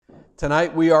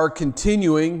Tonight we are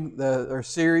continuing our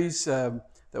series that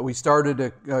we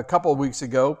started a couple of weeks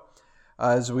ago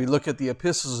as we look at the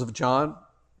epistles of John.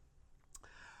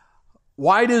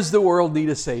 Why does the world need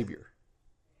a Savior?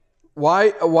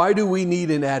 Why do we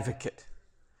need an advocate?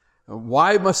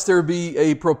 Why must there be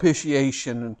a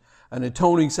propitiation, an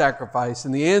atoning sacrifice?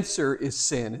 And the answer is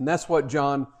sin. And that's what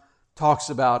John talks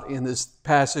about in this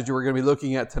passage we're going to be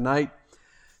looking at tonight.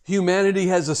 Humanity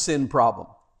has a sin problem.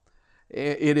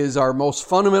 It is our most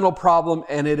fundamental problem,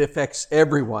 and it affects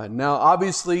everyone. Now,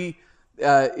 obviously,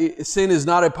 sin is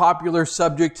not a popular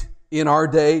subject in our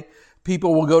day.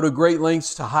 People will go to great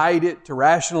lengths to hide it, to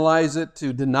rationalize it,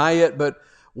 to deny it. But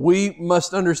we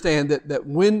must understand that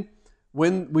when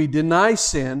we deny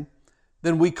sin,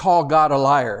 then we call God a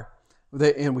liar.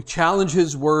 And we challenge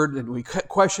His word, and we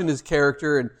question His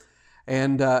character.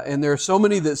 And there are so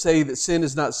many that say that sin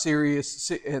is not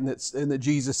serious and that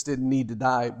Jesus didn't need to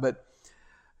die. But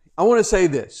I want to say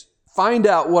this. Find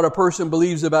out what a person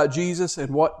believes about Jesus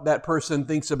and what that person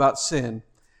thinks about sin.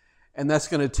 And that's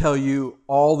going to tell you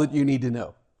all that you need to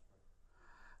know.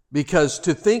 Because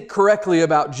to think correctly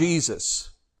about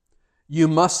Jesus, you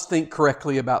must think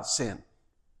correctly about sin.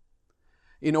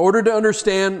 In order to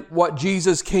understand what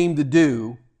Jesus came to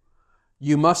do,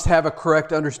 you must have a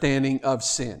correct understanding of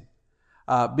sin.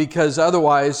 Because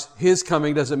otherwise, His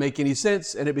coming doesn't make any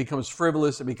sense, and it becomes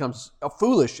frivolous, it becomes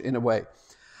foolish in a way.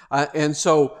 And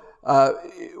so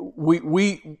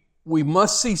we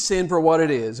must see sin for what it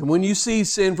is. And when you see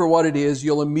sin for what it is,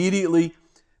 you'll immediately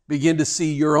begin to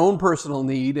see your own personal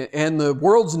need and the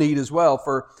world's need as well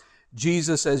for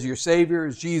Jesus as your Savior,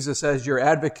 Jesus as your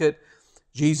advocate,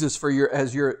 Jesus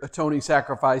as your atoning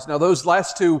sacrifice. Now, those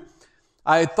last two,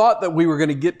 I thought that we were going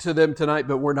to get to them tonight,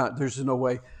 but we're not. There's no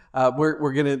way.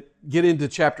 We're going to get into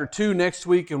chapter 2 next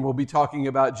week, and we'll be talking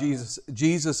about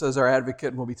Jesus as our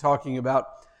advocate, and we'll be talking about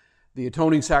the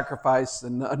atoning sacrifice.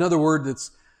 And another word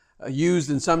that's used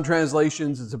in some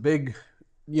translations, it's a big,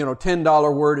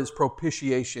 $10 word, is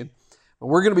propitiation. But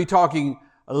we're going to be talking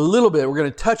a little bit. We're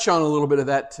going to touch on a little bit of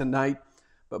that tonight,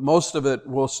 but most of it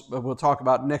we'll talk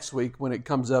about next week when it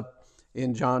comes up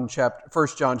in 1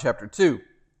 John chapter 2.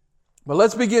 But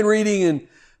let's begin reading in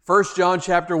 1 John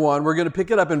chapter 1. We're going to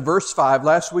pick it up in verse 5.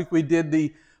 Last week we did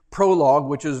the prologue,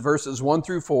 which is verses 1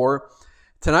 through 4.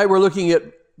 Tonight we're looking at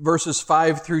verses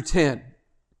 5 through 10.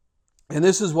 And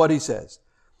this is what he says.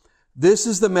 This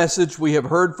is the message we have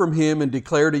heard from Him and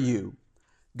declare to you.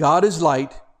 God is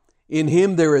light. In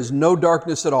Him there is no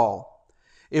darkness at all.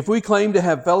 If we claim to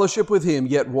have fellowship with Him,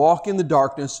 yet walk in the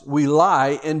darkness, we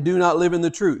lie and do not live in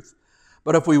the truth.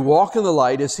 But if we walk in the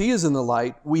light as He is in the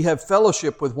light, we have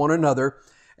fellowship with one another,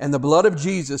 and the blood of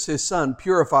Jesus, His Son,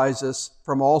 purifies us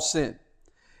from all sin.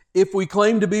 If we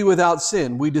claim to be without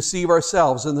sin, we deceive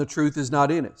ourselves and the truth is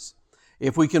not in us.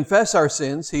 If we confess our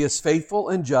sins, He is faithful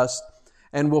and just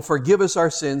and will forgive us our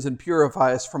sins and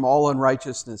purify us from all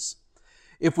unrighteousness.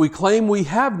 If we claim we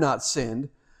have not sinned,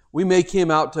 we make Him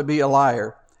out to be a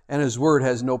liar, and His word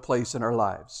has no place in our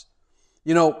lives.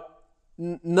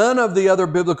 None of the other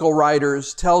biblical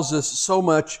writers tells us so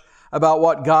much about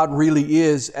what God really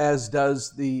is as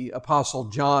does the Apostle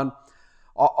John.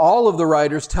 All of the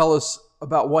writers tell us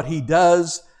about what He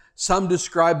does. Some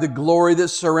describe the glory that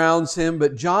surrounds Him,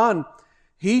 but John,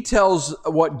 he tells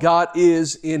what God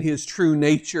is in His true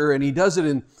nature, and he does it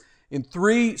in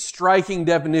three striking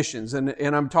definitions.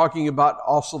 And I'm talking about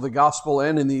also the gospel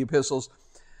and in the epistles.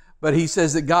 But he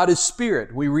says that God is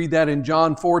spirit. We read that in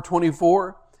John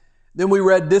 4:24. Then we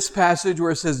read this passage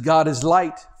where it says God is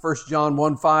light, 1 John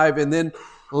 1:5. And then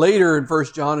later in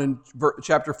 1 John in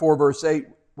chapter 4, verse 8,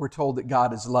 we're told that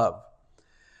God is love.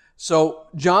 So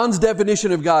John's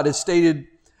definition of God is stated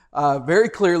very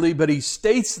clearly, but he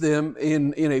states them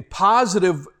in a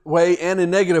positive way and a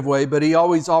negative way, but he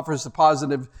always offers the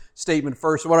positive statement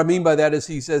first. What I mean by that is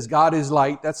he says God is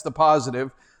light. That's the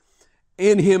positive.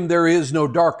 In Him there is no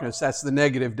darkness. That's the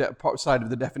negative side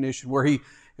of the definition, where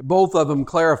both of them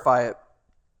clarify it.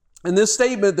 And this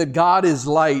statement that God is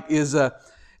light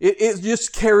it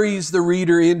just carries the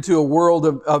reader into a world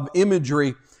of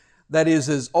imagery that is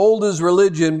as old as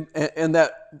religion, and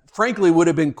that frankly would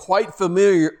have been quite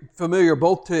familiar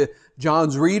both to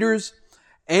John's readers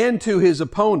and to his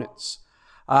opponents.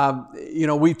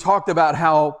 We've talked about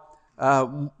how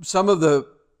some of the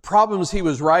problems he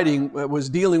was writing was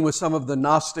dealing with some of the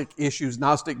Gnostic issues,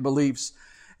 Gnostic beliefs.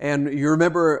 And you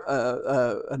remember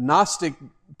a Gnostic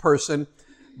person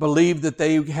believed that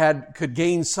they could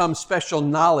gain some special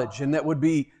knowledge, and that would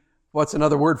be, what's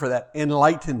another word for that?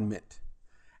 Enlightenment.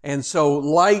 And so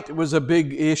light was a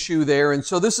big issue there. And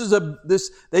so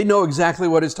they know exactly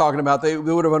what it's talking about. They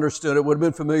would have understood it, would have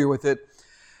been familiar with it.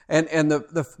 And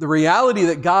the reality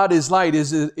that God is light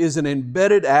is an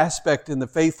embedded aspect in the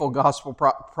faithful gospel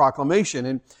proclamation.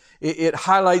 And it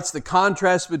highlights the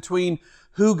contrast between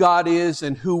who God is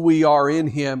and who we are in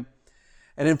Him.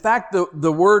 And in fact,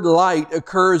 the word light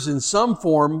occurs in some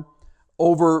form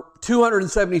over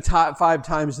 275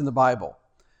 times in the Bible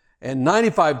and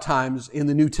 95 times in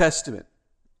the New Testament.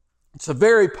 It's a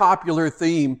very popular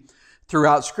theme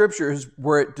throughout Scriptures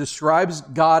where it describes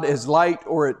God as light,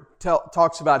 or it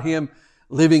talks about Him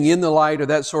living in the light, or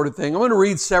that sort of thing. I'm going to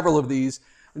read several of these,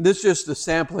 and this is just a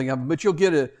sampling of them, but you'll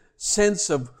get a sense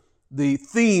of the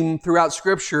theme throughout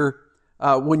Scripture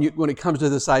when it comes to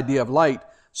this idea of light.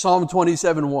 Psalm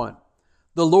 27:1.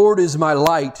 The Lord is my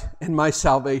light and my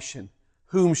salvation.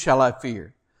 Whom shall I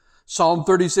fear? Psalm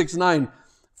 36:9.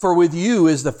 For with you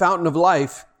is the fountain of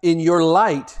life. In your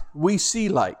light we see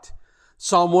light.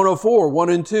 Psalm 104:1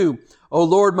 and 2. O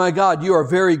Lord my God, you are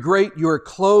very great. You are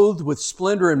clothed with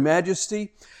splendor and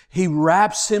majesty. He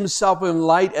wraps Himself in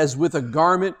light as with a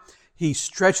garment. He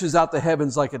stretches out the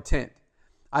heavens like a tent.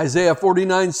 Isaiah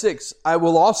 49:6. I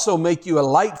will also make you a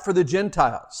light for the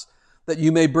Gentiles, that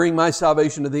you may bring my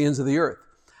salvation to the ends of the earth.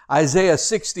 Isaiah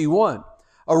 61.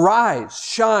 Arise,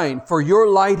 shine, for your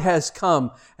light has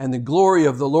come, and the glory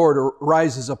of the Lord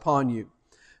rises upon you.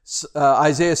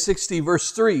 Isaiah 60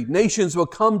 verse 3. Nations will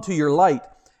come to your light,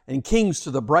 and kings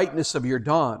to the brightness of your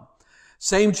dawn.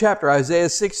 Same chapter, Isaiah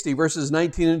 60 verses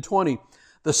 19 and 20.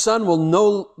 The sun will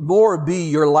no more be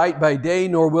your light by day,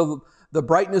 nor will the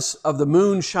brightness of the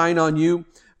moon shine on you.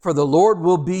 For the Lord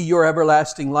will be your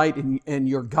everlasting light, and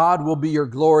your God will be your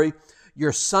glory.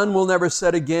 Your sun will never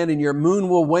set again, and your moon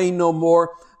will wane no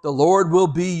more. The Lord will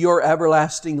be your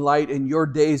everlasting light, and your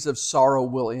days of sorrow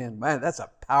will end. Man, that's a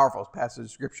powerful passage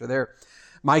of Scripture there.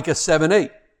 Micah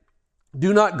 7:8.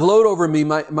 Do not gloat over me,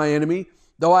 my enemy.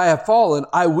 Though I have fallen,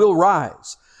 I will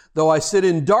rise. Though I sit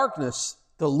in darkness,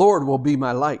 the Lord will be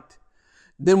my light.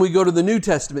 Then we go to the New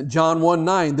Testament, John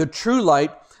 1:9. The true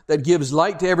light that gives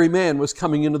light to every man was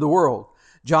coming into the world.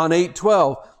 John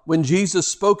 8:12. When Jesus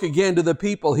spoke again to the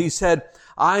people, He said,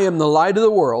 I am the light of the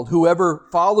world. Whoever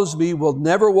follows me will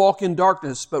never walk in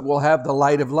darkness, but will have the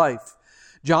light of life.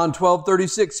 John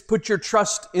 12:36. Put your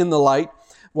trust in the light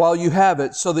while you have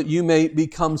it, so that you may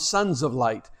become sons of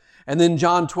light. And then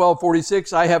John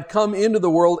 12:46. I have come into the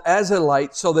world as a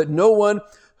light, so that no one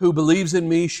who believes in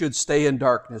me should stay in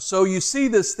darkness. So you see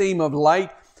this theme of light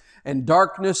and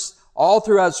darkness all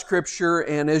throughout Scripture,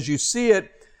 and as you see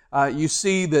it, you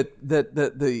see that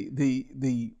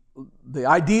the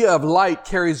idea of light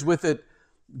carries with it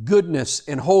goodness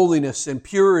and holiness and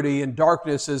purity, and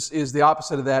darkness is the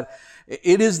opposite of that.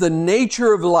 It is the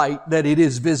nature of light that it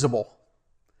is visible,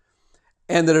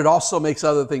 and that it also makes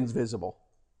other things visible.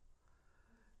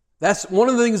 That's one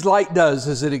of the things light does,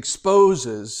 is it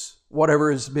exposes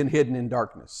whatever has been hidden in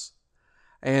darkness.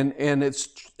 And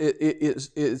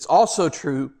it's also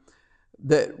true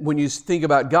that when you think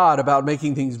about God, about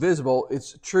making things visible,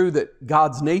 it's true that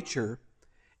God's nature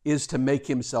is to make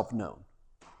Himself known.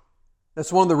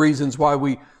 That's one of the reasons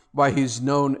why He's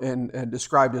known and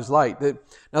described as light.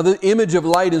 Now, the image of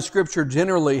light in Scripture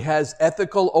generally has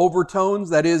ethical overtones.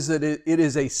 That is, that it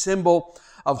is a symbol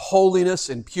of holiness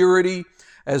and purity,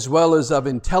 as well as of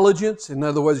intelligence. In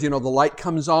other words, the light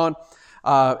comes on,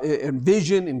 and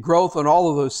vision and growth and all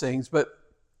of those things. But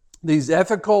these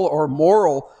ethical or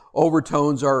moral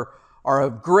overtones are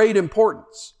of great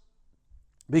importance,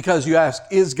 because you ask,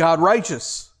 is God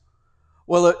righteous?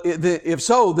 Well, if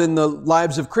so, then the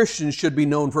lives of Christians should be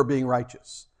known for being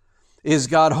righteous. Is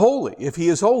God holy? If He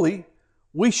is holy,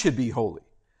 we should be holy.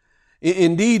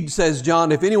 Indeed, says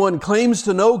John, if anyone claims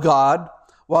to know God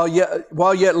while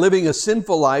yet living a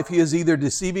sinful life, he is either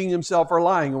deceiving himself or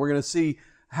lying. And we're going to see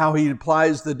how he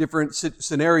applies the different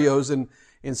scenarios. And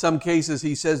in some cases,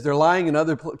 he says they're lying. In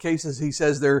other cases, he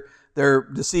says they're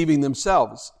deceiving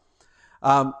themselves.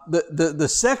 The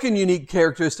second unique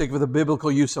characteristic of the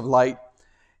biblical use of light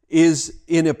is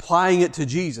in applying it to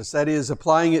Jesus. That is,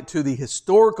 applying it to the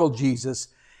historical Jesus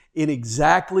in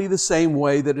exactly the same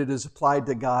way that it is applied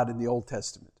to God in the Old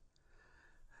Testament.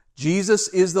 Jesus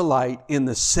is the light in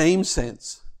the same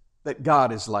sense that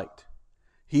God is light.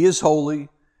 He is holy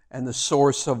and the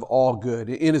source of all good.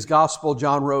 In His gospel,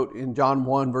 John wrote in John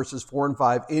 1, verses 4 and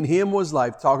 5, in Him was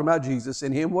life, talking about Jesus,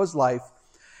 in Him was life,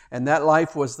 and that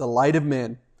life was the light of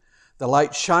men. The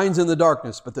light shines in the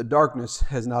darkness, but the darkness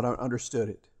has not understood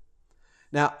it.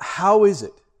 Now, how is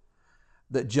it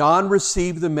that John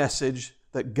received the message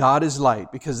that God is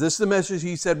light? Because this is the message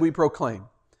he said we proclaim.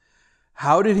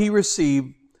 How did he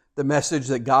receive the message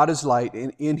that God is light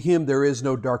and in Him there is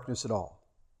no darkness at all?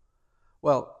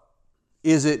 Well,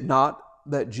 is it not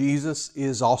that Jesus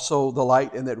is also the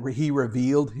light and that he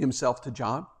revealed himself to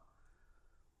John?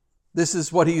 This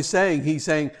is what he's saying. He's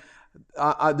saying,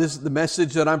 this is the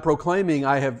message that I'm proclaiming.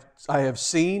 I have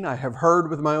seen, I have heard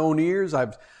with my own ears,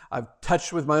 I've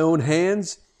touched with my own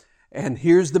hands, and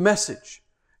here's the message.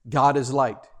 God is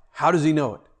light. How does he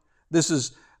know it? This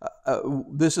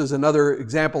is another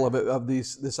example of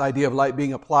this idea of light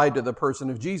being applied to the person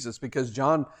of Jesus, because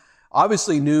John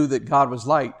obviously knew that God was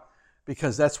light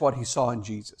because that's what he saw in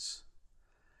Jesus.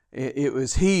 It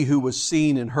was he who was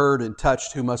seen and heard and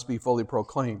touched who must be fully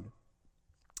proclaimed.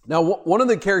 Now, one of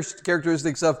the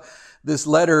characteristics of this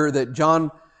letter that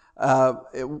John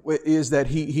is that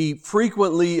he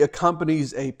frequently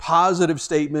accompanies a positive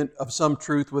statement of some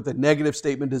truth with a negative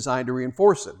statement designed to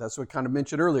reinforce it. That's what I kind of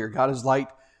mentioned earlier. God is light.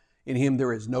 In him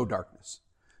there is no darkness.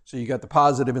 So you got the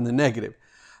positive and the negative.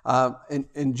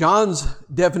 And John's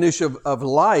definition of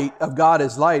light, of God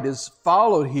as light, is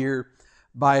followed here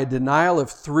by a denial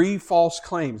of 3 false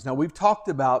claims. Now, we've talked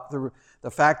about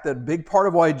the fact that a big part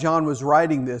of why John was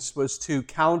writing this was to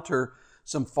counter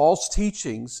some false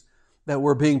teachings that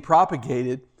were being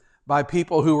propagated by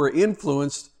people who were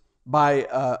influenced by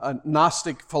a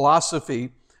Gnostic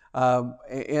philosophy.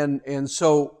 And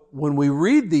so when we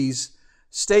read these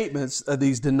statements,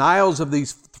 these denials of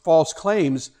these false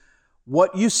claims,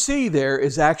 what you see there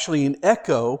is actually an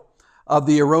echo of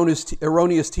the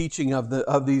erroneous teaching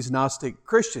of these Gnostic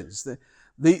Christians.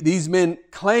 These men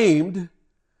claimed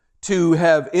to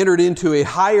have entered into a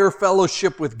higher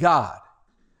fellowship with God.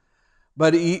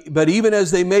 But even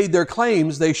as they made their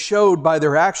claims, they showed by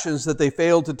their actions that they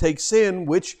failed to take sin,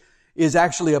 which is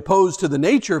actually opposed to the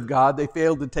nature of God. They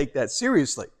failed to take that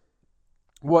seriously.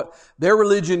 What their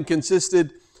religion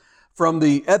consisted from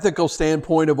the ethical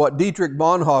standpoint of what Dietrich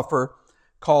Bonhoeffer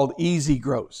called easy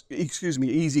grace.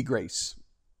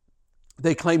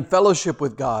 They claimed fellowship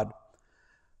with God,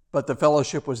 but the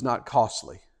fellowship was not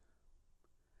costly.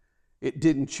 It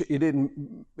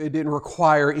didn't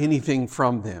require anything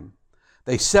from them.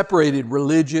 They separated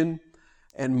religion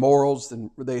and morals, and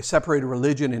they separated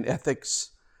religion and ethics,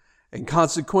 and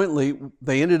consequently,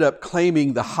 they ended up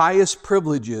claiming the highest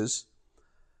privileges,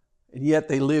 and yet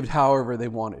they lived however they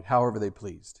wanted, however they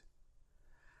pleased.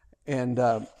 And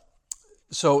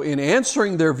so in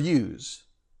answering their views,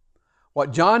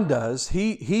 what John does,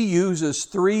 he uses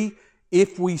 3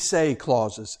 if we say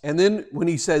clauses. And then when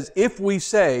he says if we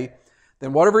say,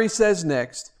 then whatever he says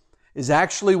next is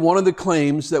actually one of the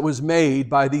claims that was made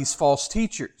by these false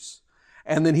teachers.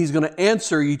 And then he's going to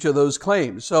answer each of those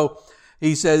claims. So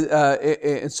he says,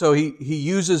 he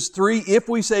uses 3 if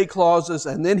we say clauses,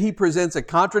 and then he presents a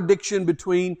contradiction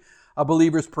between a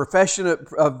believer's profession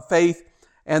of faith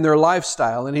and their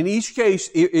lifestyle. And in each case,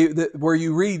 where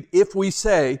you read if we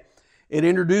say, it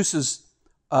introduces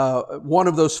one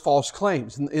of those false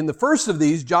claims. In the first of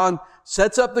these, John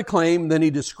sets up the claim, then he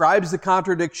describes the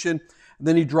contradiction, and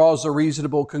then he draws a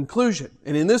reasonable conclusion.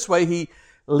 And in this way, he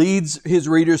leads his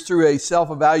readers through a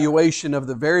self-evaluation of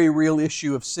the very real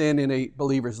issue of sin in a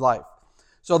believer's life.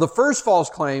 So the first false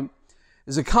claim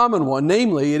is a common one.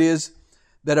 Namely, it is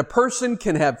that a person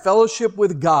can have fellowship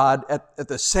with God at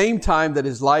the same time that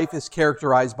his life is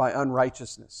characterized by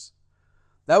unrighteousness.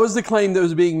 That was the claim that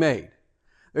was being made.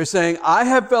 They're saying, I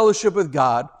have fellowship with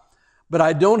God, but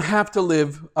I don't have to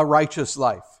live a righteous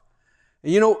life.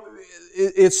 And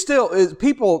it's still,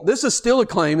 this is still a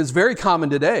claim. It's very common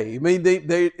today. I mean,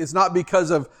 it's not because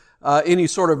of any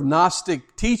sort of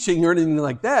Gnostic teaching or anything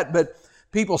like that, but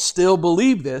people still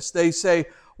believe this. They say,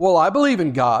 well, I believe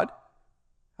in God.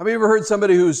 Have you ever heard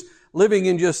somebody who's living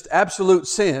in just absolute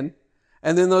sin,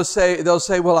 and then they'll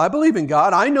say, well, I believe in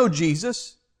God. I know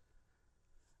Jesus.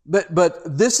 But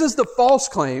this is the false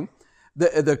claim.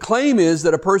 The claim is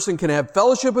that a person can have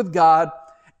fellowship with God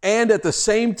and at the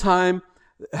same time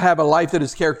have a life that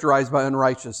is characterized by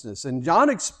unrighteousness. And John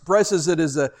expresses it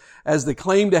as the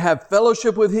claim to have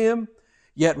fellowship with Him,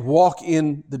 yet walk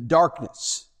in the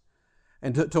darkness.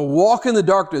 And to walk in the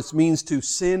darkness means to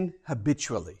sin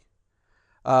habitually.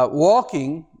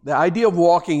 The idea of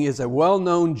walking is a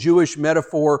well-known Jewish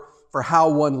metaphor for how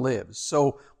one lives.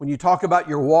 So when you talk about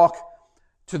your walk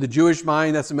to the Jewish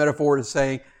mind, that's a metaphor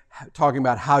to talking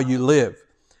about how you live.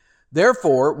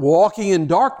 Therefore, walking in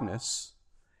darkness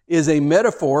is a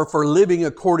metaphor for living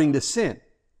according to sin.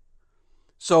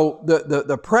 So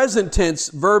the present tense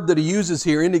verb that he uses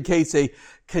here indicates a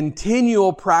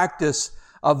continual practice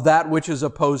of that which is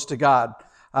opposed to God.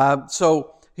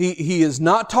 So he is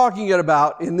not talking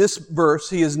about, in this verse,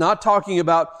 he is not talking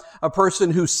about a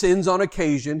person who sins on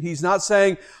occasion. He's not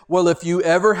saying, well, if you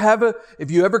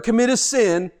ever commit a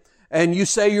sin and you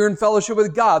say you're in fellowship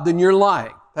with God, then you're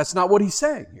lying. That's not what he's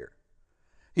saying here.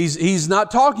 He's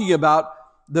not talking about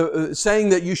saying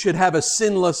that you should have a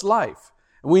sinless life.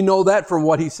 And we know that from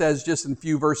what he says just in a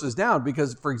few verses down,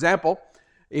 because, for example,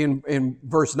 in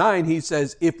verse 9, he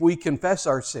says, if we confess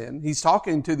our sin, he's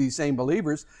talking to these same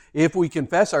believers, if we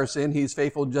confess our sin, he's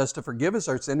faithful and just to forgive us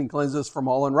our sin and cleanse us from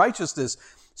all unrighteousness.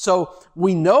 So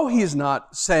we know he's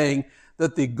not saying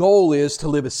that the goal is to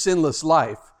live a sinless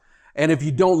life. And if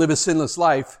you don't live a sinless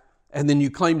life and then you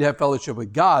claim to have fellowship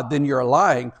with God, then you're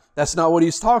lying. That's not what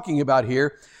he's talking about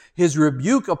here. His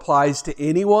rebuke applies to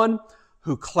anyone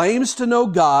who claims to know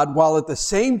God while at the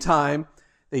same time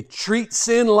they treat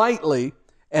sin lightly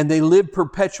and they live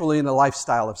perpetually in a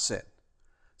lifestyle of sin.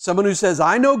 Someone who says,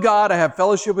 I know God, I have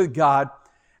fellowship with God,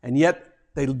 and yet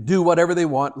they do whatever they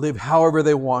want, live however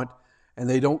they want, and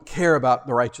they don't care about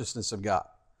the righteousness of God.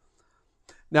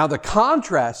 Now, the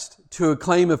contrast to a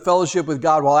claim of fellowship with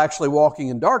God while actually walking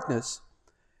in darkness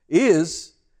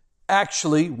is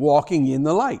actually walking in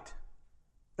the light.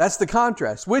 That's the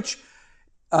contrast, which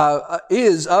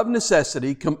is of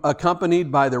necessity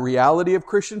accompanied by the reality of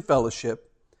Christian fellowship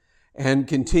and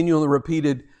continually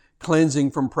repeated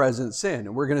cleansing from present sin.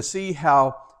 And we're going to see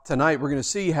how, tonight, we're going to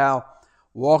see how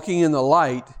walking in the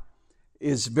light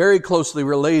is very closely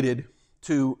related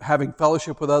to having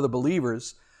fellowship with other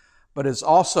believers. But it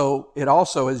also,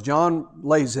 as John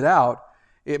lays it out,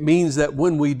 it means that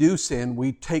when we do sin,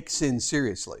 we take sin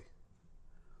seriously,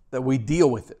 that we deal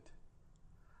with it.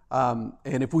 And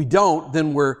if we don't,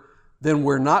 then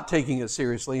we're not taking it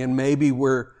seriously, and maybe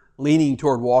we're leaning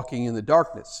toward walking in the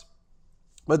darkness.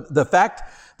 But the fact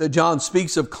that John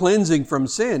speaks of cleansing from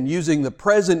sin using the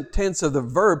present tense of the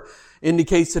verb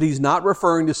indicates that he's not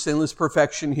referring to sinless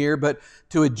perfection here, but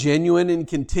to a genuine and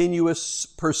continuous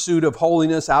pursuit of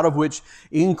holiness out of which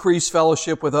increased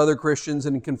fellowship with other Christians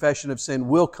and confession of sin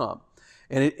will come.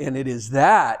 And it is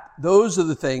those are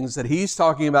the things that he's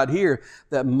talking about here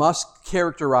that must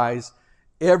characterize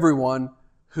everyone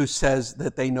who says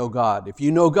that they know God. If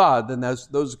you know God, then that's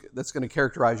going to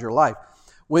characterize your life.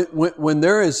 When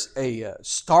there is a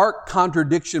stark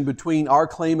contradiction between our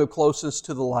claim of closeness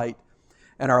to the light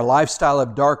and our lifestyle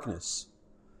of darkness,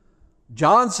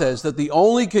 John says that the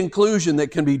only conclusion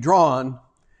that can be drawn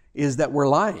is that we're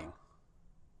lying.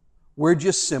 We're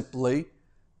just simply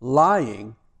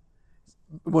lying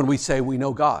when we say we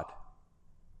know God.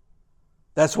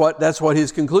 That's what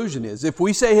his conclusion is. If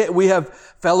we say we have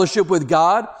fellowship with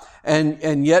God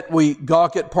and yet we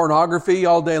gawk at pornography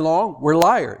all day long, we're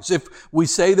liars. If we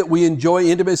say that we enjoy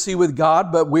intimacy with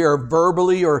God, but we are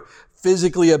verbally or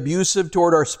physically abusive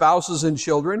toward our spouses and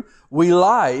children, we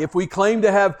lie. If we claim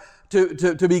to have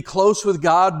to be close with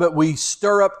God, but we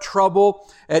stir up trouble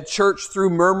at church through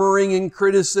murmuring and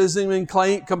criticism and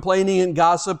complaining and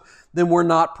gossip, then we're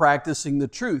not practicing the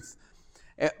truth.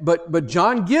 But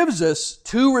John gives us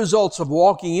two results of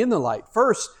walking in the light.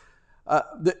 First,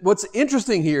 what's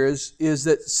interesting here is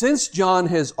that since John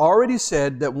has already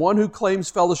said that one who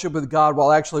claims fellowship with God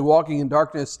while actually walking in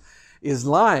darkness is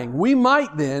lying, we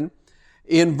might then,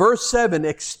 in verse 7,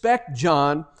 expect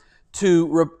John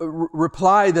to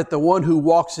reply that the one who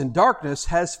walks in darkness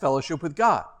has fellowship with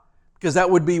God, because that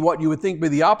would be what you would think be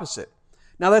the opposite.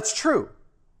 Now that's true.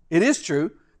 It is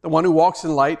true. The one who walks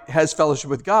in light has fellowship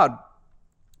with God.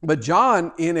 But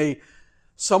John, in a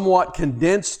somewhat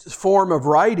condensed form of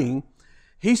writing,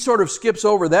 he sort of skips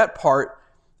over that part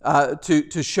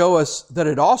to show us that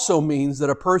it also means that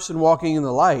a person walking in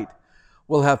the light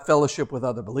will have fellowship with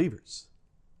other believers.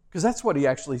 Because that's what he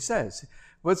actually says.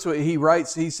 That's what he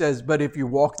writes. He says, but if you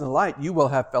walk in the light, you will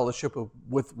have fellowship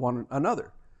with one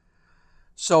another.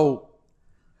 So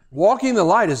walking in the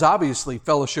light is obviously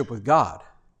fellowship with God.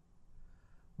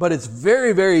 But it's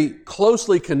very, very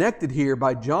closely connected here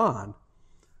by John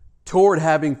toward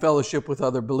having fellowship with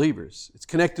other believers. It's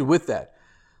connected with that.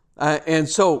 And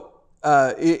so,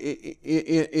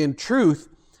 in truth,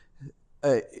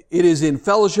 it is in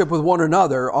fellowship with one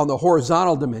another on the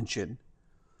horizontal dimension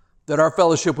that our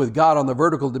fellowship with God on the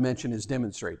vertical dimension is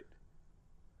demonstrated.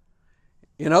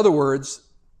 In other words,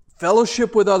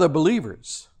 fellowship with other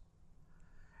believers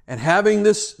and having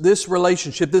this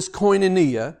relationship, this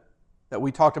koinonia, that we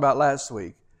talked about last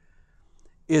week,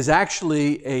 is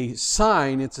actually a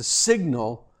sign, it's a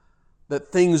signal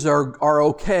that things are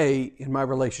okay in my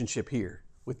relationship here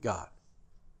with God.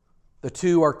 The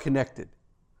two are connected.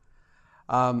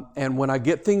 And when I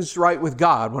get things right with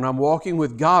God, when I'm walking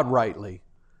with God rightly,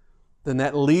 then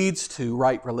that leads to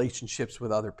right relationships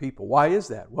with other people. Why is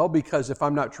that? Well, because if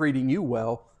I'm not treating you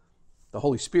well, the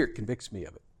Holy Spirit convicts me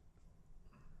of it.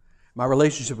 My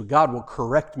relationship with God will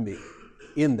correct me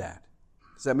in that.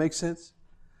 Does that make sense?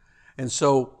 And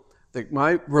so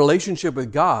my relationship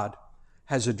with God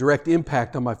has a direct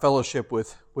impact on my fellowship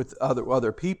with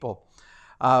other people.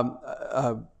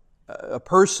 A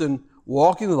person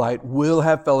walking in the light will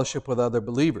have fellowship with other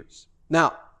believers.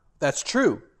 Now, that's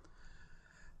true.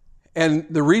 And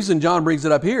the reason John brings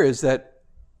it up here is that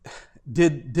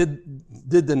did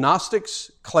the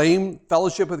Gnostics claim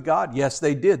fellowship with God? Yes,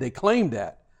 they did. They claimed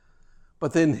that.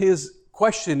 But then his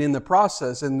question in the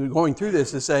process and going through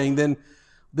this is saying,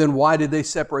 then why did they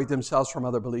separate themselves from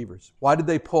other believers? Why did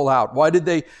they pull out? Why did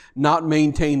they not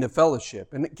maintain the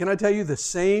fellowship? And can I tell you, the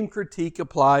same critique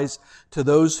applies to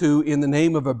those who, in the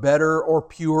name of a better or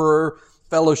purer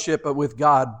fellowship with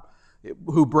God,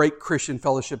 who break Christian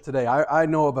fellowship today. I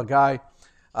know of a guy,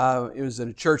 it was in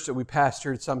a church that we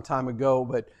pastored some time ago,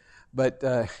 but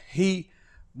he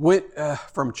went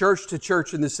from church to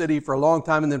church in the city for a long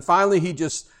time, and then finally he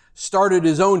just started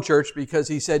his own church because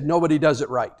he said nobody does it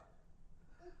right.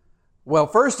 Well,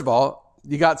 first of all,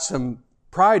 you got some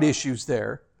pride issues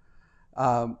there.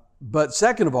 But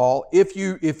second of all, if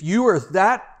you are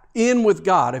that in with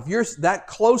God, if you're that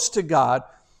close to God,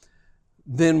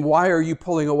 then why are you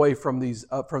pulling away from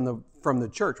the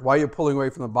church? Why are you pulling away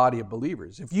from the body of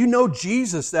believers? If you know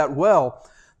Jesus that well,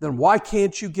 then why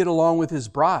can't you get along with His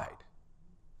bride?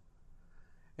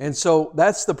 And so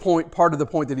that's part of the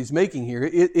point that he's making here.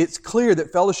 It's clear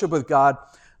that fellowship with God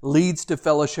leads to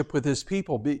fellowship with His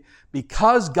people.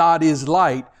 Because God is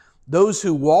light, those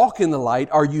who walk in the light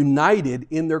are united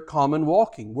in their common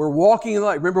walking. We're walking in the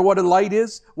light. Remember what a light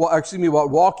is? What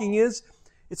walking is?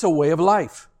 It's a way of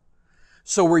life.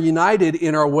 So we're united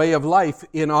in our way of life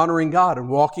in honoring God and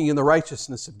walking in the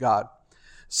righteousness of God.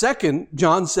 Second,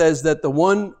 John says that the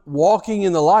one walking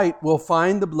in the light will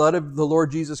find the blood of the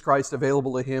Lord Jesus Christ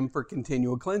available to him for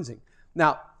continual cleansing.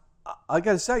 Now, I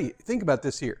got to tell you, think about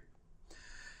this here.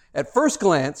 At first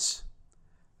glance,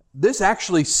 this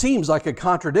actually seems like a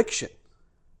contradiction.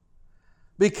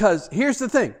 Because here's the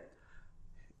thing.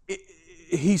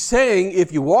 He's saying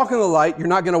if you walk in the light, you're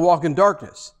not going to walk in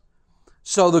darkness.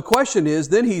 So the question is,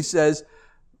 then he says,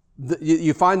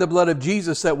 you find the blood of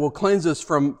Jesus that will cleanse us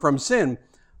from sin.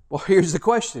 Well, here's the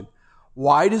question.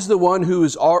 Why does the one who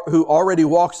already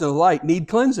walks in the light need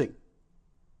cleansing?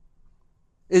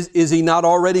 Is he not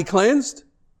already cleansed?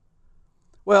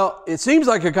 Well, it seems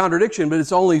like a contradiction, but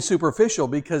it's only superficial,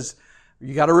 because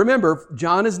you got to remember,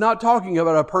 John is not talking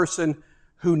about a person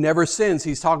who never sins.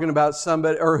 He's talking about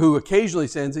somebody, or who occasionally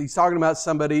sins. He's talking about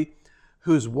somebody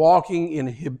who's walking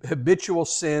in habitual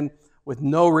sin with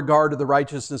no regard to the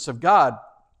righteousness of God.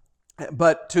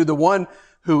 But to the one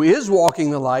who is walking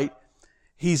the light,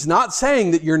 he's not saying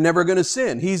that you're never going to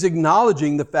sin. He's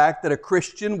acknowledging the fact that a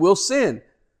Christian will sin.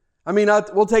 I mean,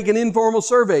 we'll take an informal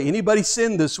survey. Anybody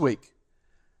sinned this week?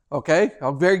 Okay,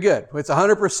 oh, very good. It's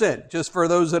 100%, just for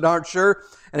those that aren't sure.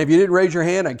 And if you didn't raise your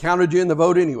hand, I counted you in the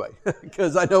vote anyway,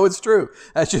 because I know it's true.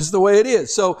 That's just the way it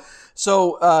is. So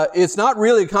it's not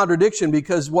really a contradiction,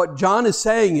 because what John is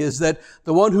saying is that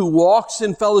the one who walks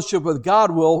in fellowship with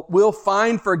God will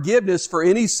find forgiveness for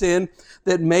any sin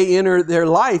that may enter their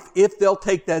life if they'll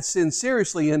take that sin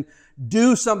seriously and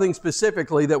do something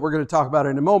specifically that we're going to talk about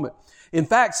in a moment. In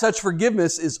fact, such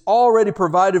forgiveness is already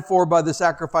provided for by the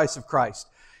sacrifice of Christ.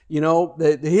 You know,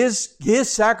 his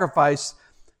sacrifice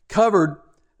covers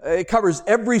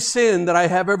every sin that I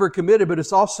have ever committed, but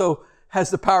it also has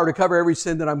the power to cover every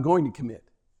sin that I'm going to commit.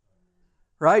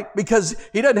 Right? Because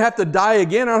He doesn't have to die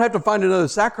again. I don't have to find another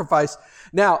sacrifice.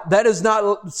 Now, that does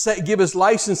not give us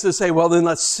license to say, well, then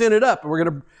let's sin it up. And we're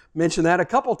going to mention that a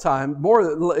couple times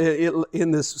more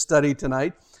in this study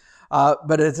tonight.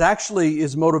 But it actually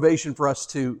is motivation for us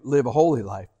to live a holy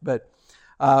life. But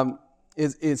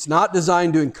it's not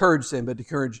designed to encourage sin, but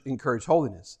to encourage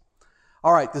holiness.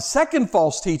 All right, the second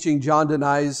false teaching John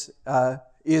denies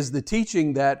is the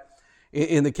teaching that,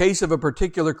 in the case of a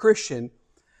particular Christian,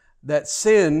 that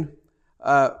sin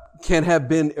can have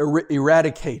been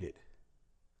eradicated.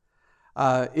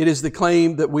 It is the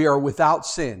claim that we are without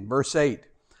sin. Verse 8,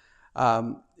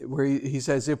 where he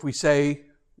says, if we say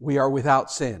we are without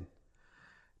sin.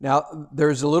 Now,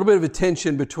 there's a little bit of a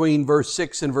tension between verse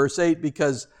 6 and verse 8,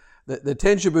 because the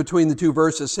tension between the two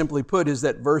verses, simply put, is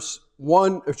that verse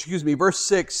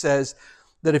 6 says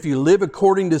that if you live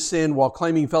according to sin while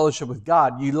claiming fellowship with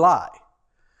God, you lie.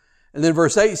 And then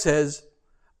verse 8 says,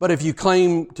 but if you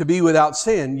claim to be without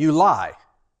sin, you lie.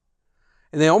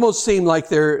 And they almost seem like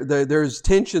there's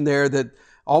tension there that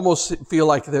almost feel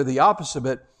like they're the opposite.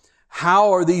 But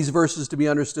how are these verses to be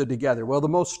understood together? Well, the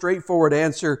most straightforward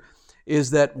answer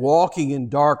is that walking in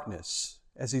darkness,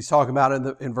 as he's talking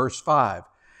about in verse 5,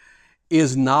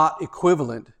 is not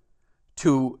equivalent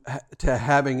to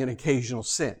having an occasional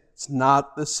sin. It's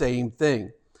not the same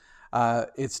thing.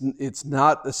 It's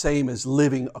not the same as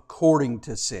living according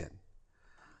to sin.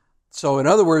 So in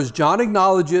other words, John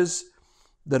acknowledges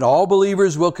that all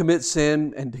believers will commit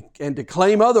sin, and to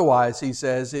claim otherwise, he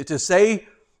says, to say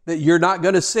that you're not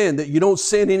going to sin, that you don't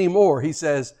sin anymore, he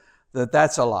says that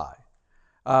that's a lie.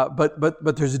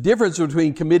 But there's a difference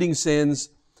between committing sins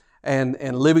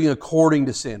and living according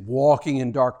to sin, walking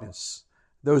in darkness.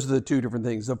 Those are the two different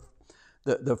things.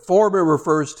 The former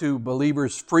refers to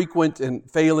believers' frequent and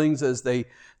failings as they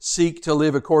seek to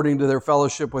live according to their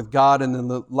fellowship with God, and then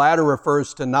the latter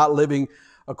refers to not living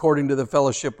according to the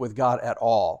fellowship with God at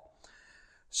all.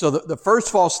 So the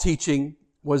first false teaching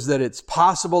was that it's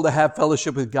possible to have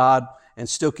fellowship with God and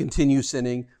still continue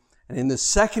sinning. And in the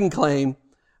second claim,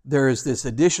 there is this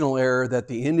additional error that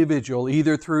the individual,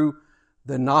 either through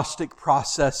the Gnostic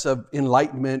process of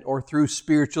enlightenment or through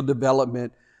spiritual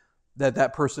development,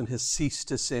 that person has ceased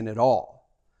to sin at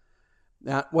all.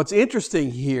 Now, what's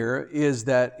interesting here is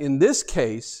that in this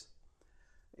case,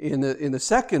 in the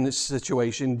second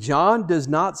situation, John does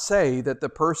not say that the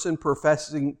person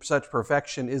professing such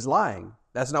perfection is lying.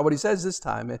 That's not what he says this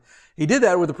time. He did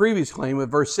that with the previous claim with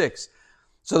verse 6.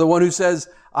 So the one who says,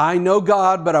 I know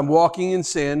God, but I'm walking in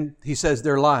sin, he says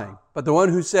they're lying. But the one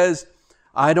who says,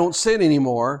 I don't sin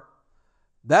anymore,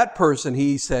 that person,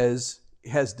 he says,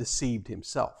 has deceived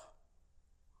himself.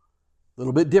 A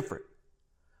little bit different.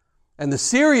 And the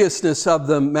seriousness of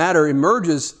the matter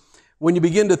emerges when you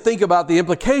begin to think about the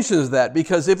implications of that.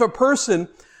 Because if a person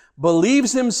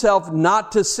believes himself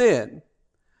not to sin,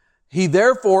 he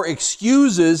therefore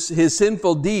excuses his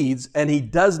sinful deeds and he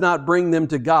does not bring them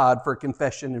to God for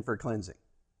confession and for cleansing.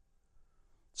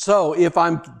 So if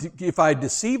I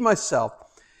deceive myself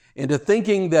into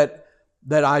thinking that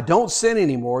I don't sin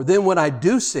anymore, then when I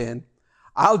do sin,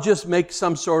 I'll just make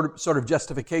some sort of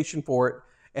justification for it,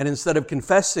 and instead of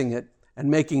confessing it and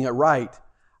making it right,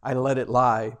 I let it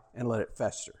lie and let it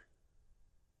fester.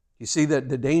 You see the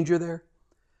danger there?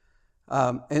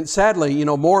 And sadly,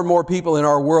 more and more people in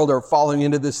our world are falling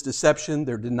into this deception.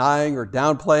 They're denying or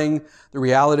downplaying the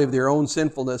reality of their own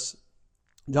sinfulness.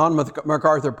 John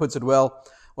MacArthur puts it well. I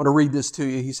want to read this to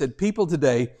you. He said, people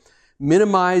today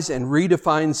minimize and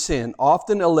redefine sin,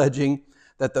 often alleging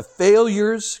that the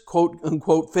failures, quote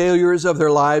unquote, failures of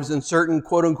their lives and certain,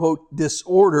 quote unquote,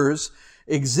 disorders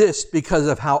exist because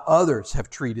of how others have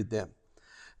treated them.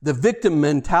 The victim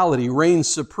mentality reigns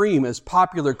supreme as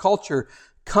popular culture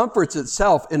comforts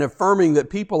itself in affirming that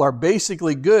people are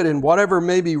basically good and whatever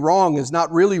may be wrong is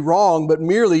not really wrong, but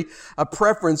merely a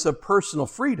preference of personal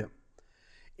freedom.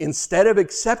 Instead of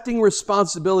accepting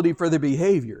responsibility for their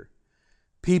behavior,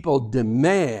 people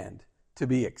demand to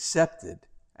be accepted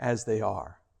as they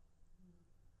are.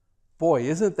 Boy,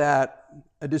 isn't that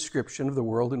a description of the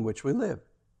world in which we live?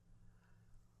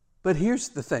 But here's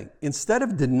the thing. Instead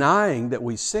of denying that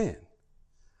we sin,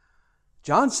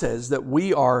 John says that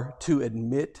we are to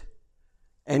admit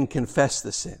and confess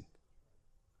the sin.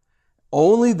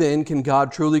 Only then can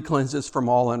God truly cleanse us from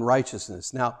all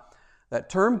unrighteousness. Now, that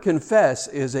term confess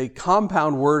is a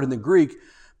compound word in the Greek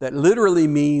that literally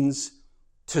means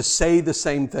to say the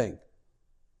same thing.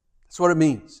 That's what it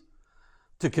means.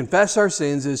 To confess our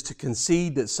sins is to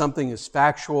concede that something is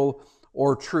factual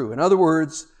or true. In other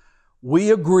words,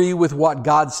 we agree with what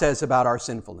God says about our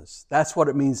sinfulness. That's what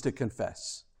it means to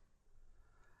confess.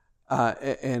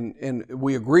 And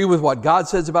we agree with what God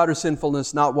says about our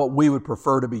sinfulness, not what we would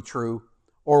prefer to be true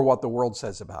or what the world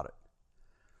says about it.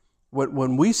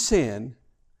 When we sin,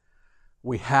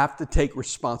 we have to take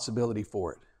responsibility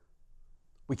for it.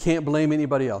 We can't blame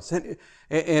anybody else.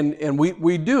 And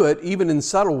we do it even in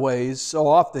subtle ways so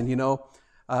often,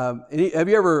 Have you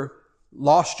ever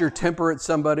lost your temper at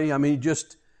somebody? I mean,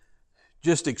 just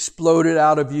exploded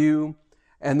out of you.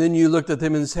 And then you looked at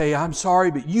them and say, I'm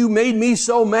sorry, but you made me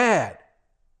so mad.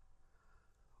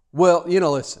 Well,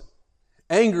 listen,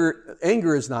 anger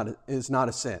is not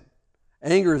a sin.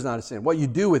 Anger is not a sin. What you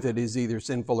do with it is either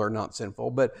sinful or not sinful.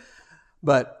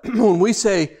 But when we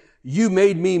say, you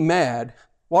made me mad,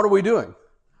 what are we doing?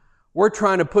 We're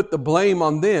trying to put the blame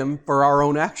on them for our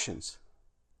own actions.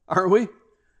 Aren't we?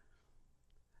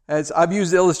 As I've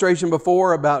used the illustration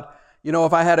before about,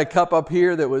 if I had a cup up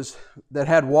here that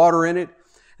had water in it,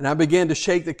 and I began to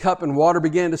shake the cup and water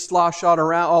began to slosh all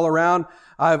around,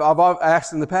 I've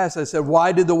asked in the past, I said,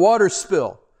 why did the water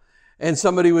spill? And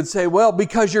somebody would say, well,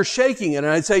 because you're shaking it. And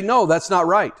I'd say, no, that's not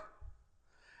right.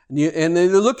 And they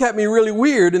look at me really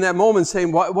weird in that moment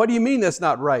saying, what do you mean that's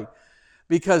not right?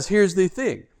 Because here's the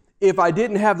thing. If I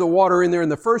didn't have the water in there in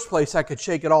the first place, I could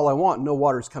shake it all I want and no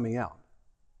water's coming out.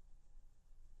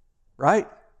 Right?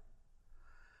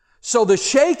 So the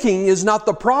shaking is not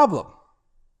the problem.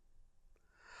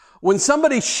 When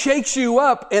somebody shakes you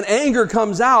up and anger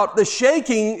comes out, the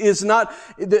shaking is not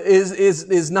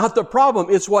the problem.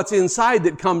 It's what's inside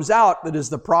that comes out that is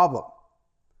the problem.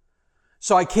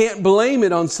 So I can't blame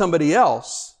it on somebody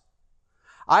else.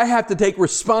 I have to take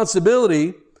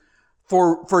responsibility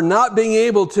for not being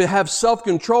able to have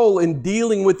self-control in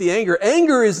dealing with the anger.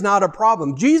 Anger is not a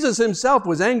problem. Jesus himself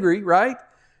was angry, right?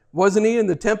 Wasn't he in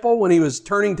the temple when he was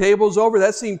turning tables over?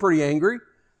 That seemed pretty angry.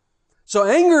 So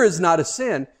anger is not a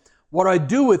sin. What I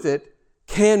do with it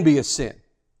can be a sin.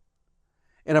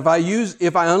 And if I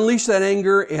unleash that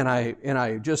anger and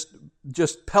I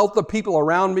just pelt the people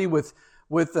around me with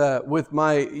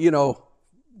my,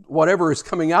 whatever is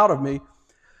coming out of me,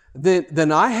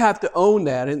 then I have to own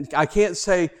that. And I can't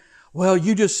say, well,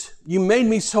 you made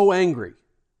me so angry.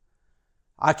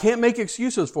 I can't make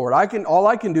excuses for it. All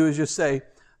I can do is just say,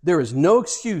 there is no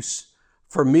excuse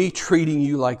for me treating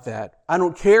you like that. I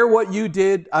don't care what you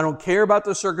did. I don't care about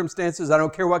the circumstances. I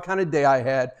don't care what kind of day I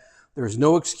had. There's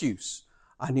no excuse.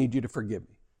 I need you to forgive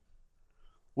me.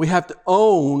 We have to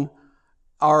own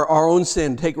our own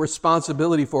sin, take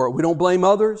responsibility for it. We don't blame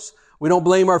others. We don't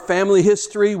blame our family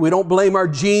history. We don't blame our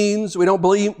genes. We don't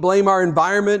blame our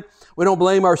environment. We don't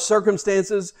blame our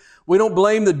circumstances. We don't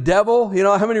blame the devil.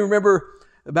 How many remember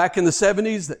back in the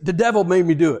 70s? The devil made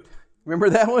me do it.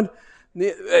 Remember that one?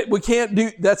 We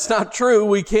can't that's not true.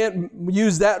 We can't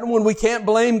use that one. We can't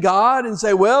blame God and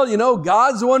say, well,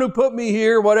 God's the one who put me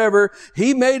here, whatever.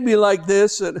 He made me like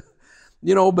this. And,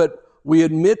 but we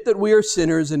admit that we are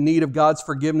sinners in need of God's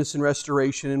forgiveness and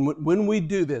restoration. And when we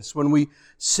do this, when we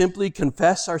simply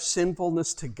confess our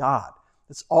sinfulness to God,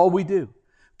 that's all we do.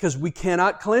 Because we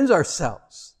cannot cleanse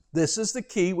ourselves. This is the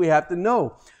key we have to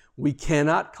know. We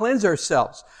cannot cleanse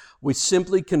ourselves. We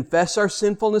simply confess our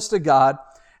sinfulness to God.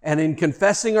 And in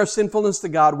confessing our sinfulness to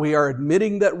God, we are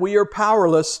admitting that we are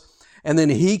powerless. And then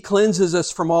He cleanses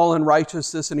us from all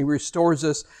unrighteousness and He restores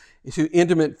us to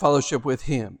intimate fellowship with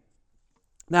Him.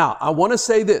 Now, I want to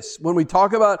say this. When we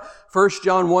talk about 1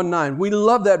 John 1:9, we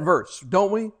love that verse,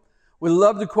 don't we? We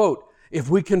love the quote, if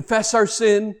we confess our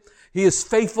sin, He is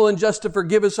faithful and just to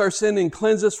forgive us our sin and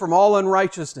cleanse us from all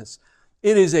unrighteousness.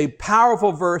 It is a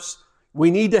powerful verse. We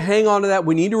need to hang on to that.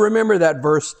 We need to remember that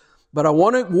verse. But I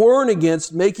want to warn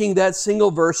against making that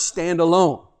single verse stand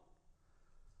alone.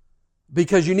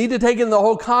 Because you need to take in the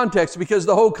whole context, because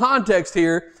the whole context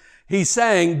here, He's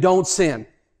saying, don't sin.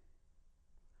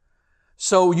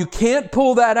 So you can't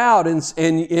pull that out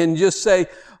and just say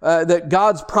that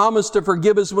God's promise to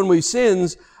forgive us when we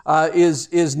sins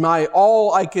is my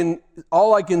all I can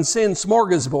sin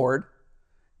smorgasbord,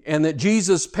 and that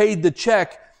Jesus paid the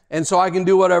check and so I can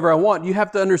do whatever I want. You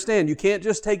have to understand, you can't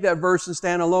just take that verse and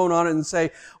stand alone on it and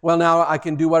say, well, now I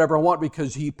can do whatever I want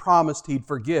because He promised He'd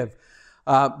forgive.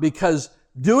 Because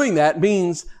doing that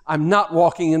means I'm not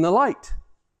walking in the light.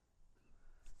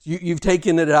 You've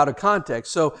taken it out of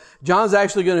context. So John's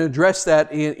actually going to address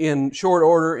that in short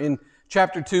order in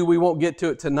chapter 2. We won't get to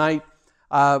it tonight,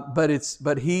 but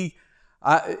he,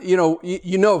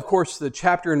 of course, the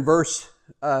chapter and verse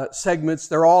segments,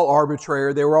 they're all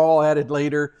arbitrary. They were all added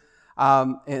later.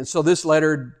 And so this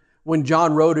letter, when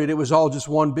John wrote it, it was all just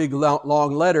one big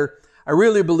long letter. I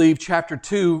really believe chapter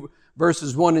 2,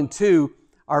 verses 1 and 2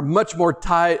 are much more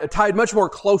tied much more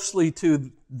closely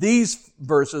to these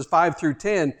verses, 5 through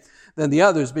 10, than the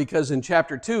others, because in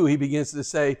chapter 2, he begins to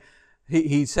say,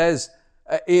 he says,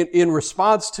 in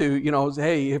response to,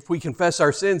 hey, if we confess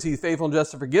our sins, He's faithful and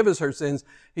just to forgive us our sins.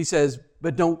 He says,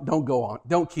 but don't go on.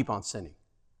 Don't keep on sinning.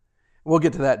 We'll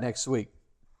get to that next week.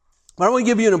 But I want to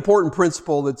give you an important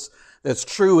principle that's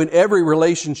true in every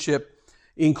relationship,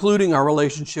 including our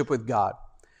relationship with God.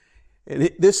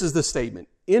 And this is the statement.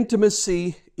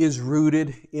 Intimacy is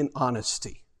rooted in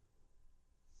honesty.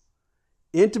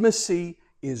 Intimacy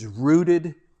is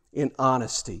rooted in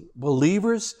honesty.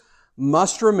 Believers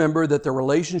must remember that the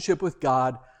relationship with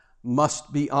God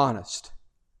must be honest.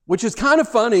 Which is kind of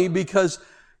funny because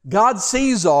God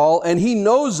sees all and He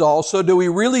knows all, so do we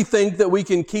really think that we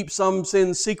can keep some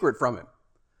sins secret from Him?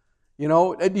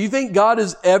 Do you think God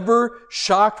is ever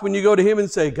shocked when you go to Him and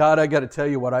say, God, I got to tell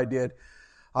you what I did.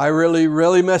 I really,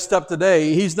 really messed up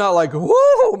today. He's not like,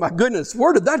 whoa, my goodness,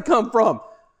 where did that come from?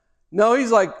 No,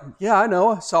 He's like, yeah, I know,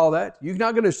 I saw that. You're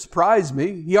not going to surprise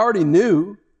me. He already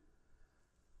knew.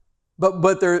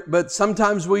 But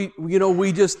sometimes we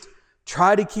just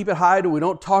try to keep it hid, and we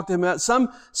don't talk to Him about it.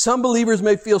 Some believers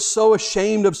may feel so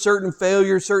ashamed of certain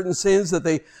failures, certain sins, that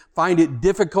they find it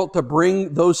difficult to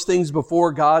bring those things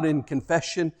before God in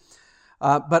confession.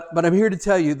 But I'm here to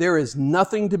tell you, there is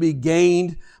nothing to be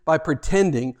gained by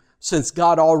pretending, since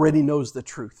God already knows the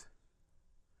truth.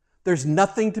 There's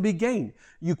nothing to be gained.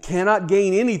 You cannot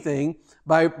gain anything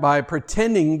by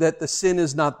pretending that the sin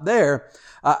is not there.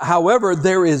 However,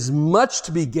 there is much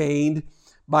to be gained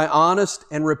by honest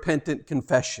and repentant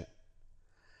confession.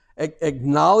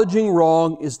 Acknowledging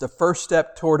wrong is the first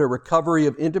step toward a recovery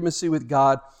of intimacy with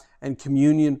God and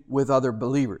communion with other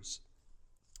believers.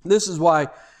 This is why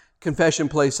confession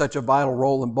plays such a vital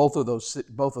role in both of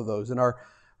those, in our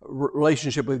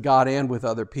relationship with God and with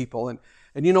other people.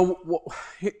 And you know,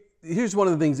 here's one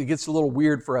of the things that gets a little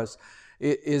weird for us,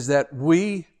 is that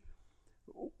we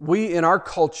in our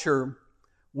culture,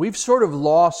 we've sort of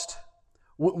lost,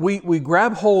 we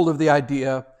grab hold of the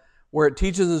idea where it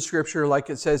teaches in Scripture, like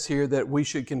it says here, that we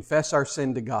should confess our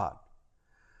sin to God.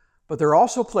 But there are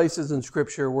also places in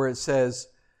Scripture where it says,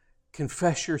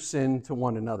 confess your sin to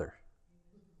one another.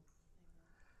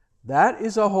 That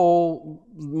is a whole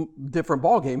different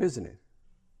ballgame, isn't it?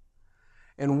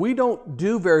 And we don't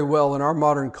do very well in our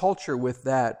modern culture with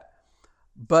that.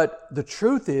 But the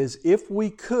truth is, if we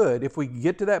could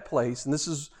get to that place, and this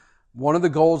is one of the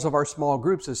goals of our small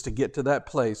groups, is to get to that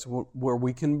place where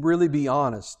we can really be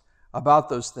honest about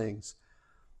those things.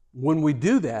 When we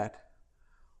do that,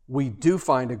 we do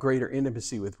find a greater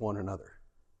intimacy with one another.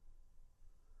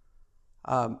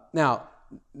 Now,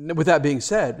 with that being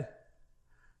said,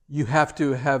 you have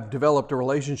to have developed a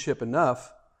relationship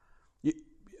enough.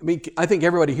 I think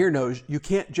everybody here knows you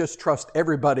can't just trust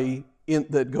everybody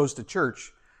that goes to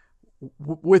church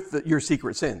with your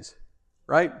secret sins,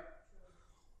 right?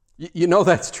 You know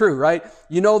that's true, right?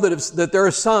 You know that there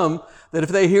are some that if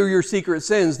they hear your secret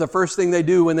sins, the first thing they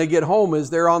do when they get home is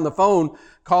they're on the phone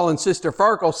calling Sister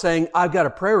Farkle saying, I've got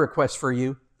a prayer request for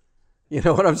you. You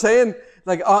know what I'm saying?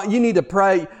 Like, oh, you need to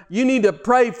pray. You need to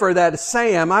pray for that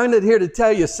Sam. I'm not here to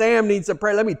tell you Sam needs to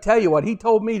pray. Let me tell you what he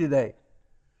told me today.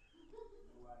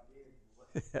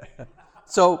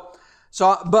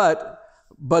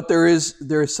 But there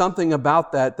is something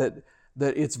about that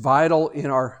it's vital in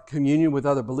our communion with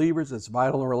other believers. It's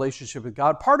vital in relationship with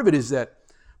God. Part of it is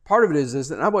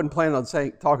this, and I wasn't planning on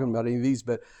talking about any of these,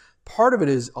 but part of it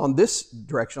is on this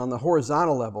direction, on the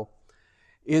horizontal level,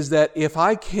 is that if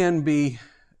I can be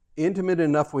intimate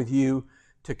enough with you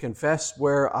to confess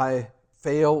where I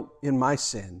fail in my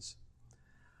sins,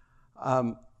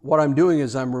 what I'm doing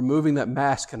is I'm removing that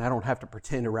mask, and I don't have to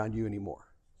pretend around you anymore.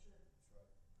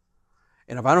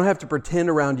 And if I don't have to pretend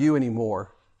around you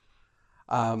anymore,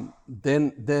 then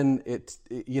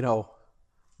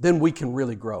we can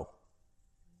really grow.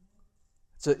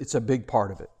 It's a big part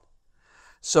of it.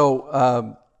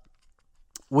 So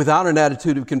without an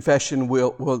attitude of confession,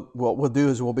 what we'll do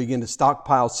is we'll begin to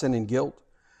stockpile sin and guilt,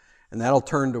 and that'll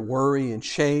turn to worry and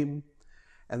shame.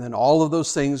 And then all of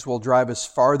those things will drive us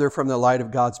farther from the light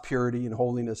of God's purity and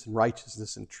holiness and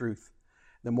righteousness and truth.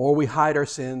 The more we hide our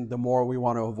sin, the more we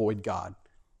want to avoid God.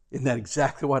 Isn't that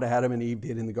exactly what Adam and Eve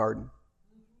did in the garden?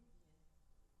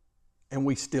 And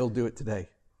we still do it today.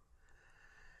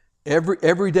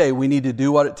 Every day we need to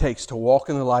do what it takes to walk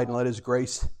in the light and let His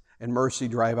grace and mercy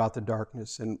drive out the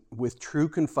darkness. And with true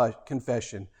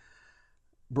confession,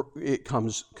 it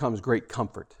comes great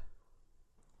comfort.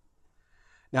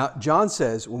 Now, John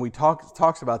says, when we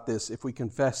talks about this, if we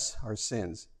confess our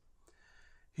sins,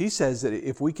 he says that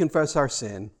if we confess our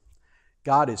sin,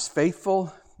 God is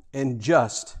faithful and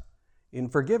just in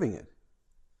forgiving it.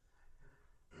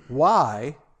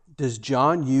 Why does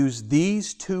John use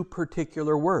these two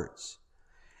particular words?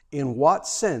 In what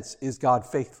sense is God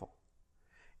faithful?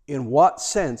 In what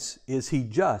sense is He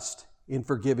just in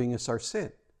forgiving us our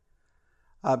sin?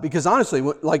 Because honestly,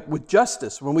 like with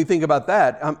justice, when we think about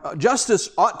that,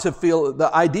 the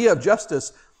idea of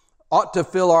justice ought to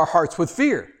fill our hearts with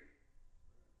fear.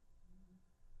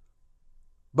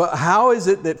 But how is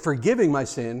it that forgiving my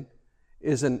sin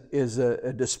is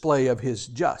a display of His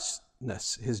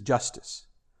justness, His justice?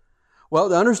 Well,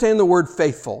 to understand the word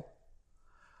faithful,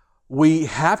 we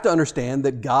have to understand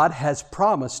that God has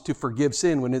promised to forgive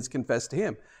sin when it's confessed to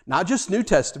Him. Not just New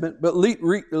Testament, but let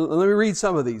me read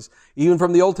some of these, even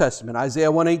from the Old Testament.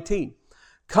 Isaiah 1:18.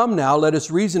 Come now, let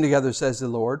us reason together, says the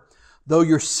Lord. Though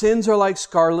your sins are like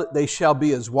scarlet, they shall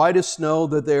be as white as snow.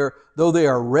 Though they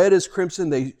are red as crimson,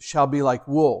 they shall be like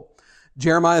wool.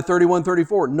 Jeremiah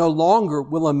 31:34. No longer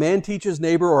will a man teach his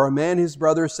neighbor or a man his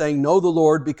brother, saying, know the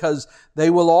Lord, because they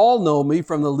will all know me,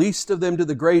 from the least of them to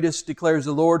the greatest, declares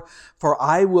the Lord. For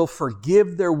I will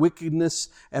forgive their wickedness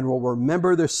and will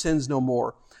remember their sins no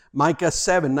more. Micah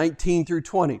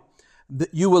 7:19-20.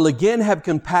 You will again have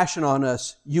compassion on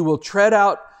us. You will tread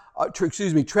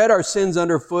our sins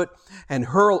underfoot and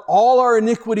hurl all our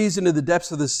iniquities into the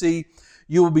depths of the sea.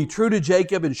 You will be true to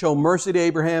Jacob and show mercy to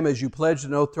Abraham as you pledged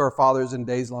an oath to our fathers in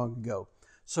days long ago.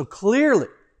 So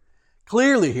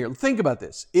clearly here, think about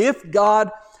this. If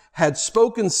God had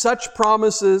spoken such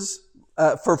promises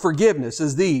for forgiveness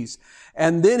as these,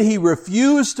 and then He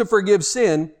refused to forgive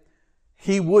sin,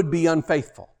 He would be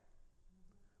unfaithful.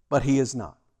 But He is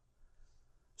not.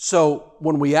 So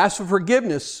when we ask for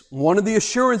forgiveness, one of the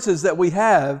assurances that we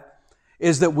have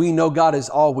is that we know God is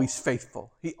always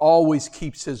faithful. He always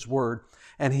keeps His word.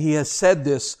 And He has said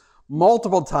this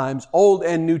multiple times, Old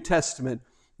and New Testament,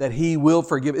 that He will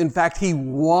forgive. In fact, He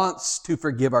wants to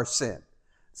forgive our sin.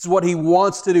 This is what He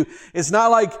wants to do. It's not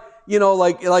like,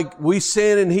 like we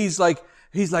sin and He's like,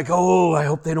 oh, I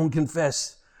hope they don't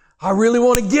confess. I really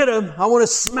want to get them. I want to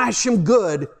smash them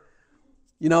good.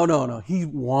 No. He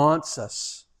wants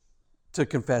us to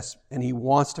confess, and He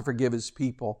wants to forgive His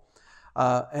people.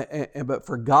 But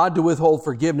for God to withhold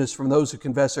forgiveness from those who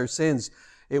confess their sins,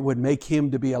 it would make Him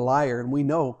to be a liar. And we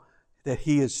know that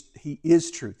He is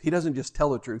truth. He doesn't just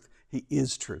tell the truth. He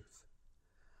is truth.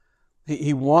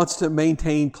 He wants to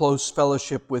maintain close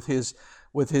fellowship with His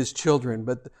children.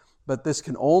 But this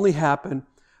can only happen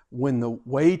when the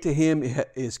way to Him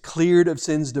is cleared of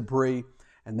sin's debris.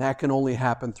 And that can only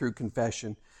happen through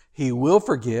confession. He will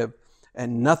forgive,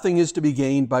 and nothing is to be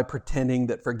gained by pretending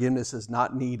that forgiveness is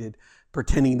not needed,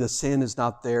 pretending the sin is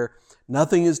not there.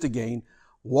 Nothing is to gain.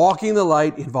 Walking in the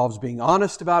light involves being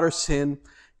honest about our sin,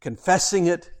 confessing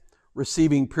it,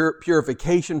 receiving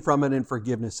purification from it and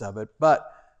forgiveness of it. But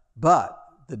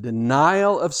the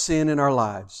denial of sin in our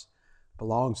lives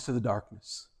belongs to the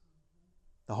darkness,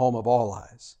 the home of all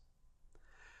lies.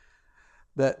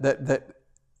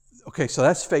 Okay, so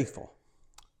that's faithful.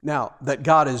 Now, that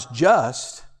God is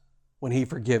just when He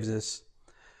forgives us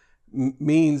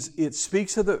means it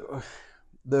speaks of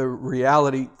the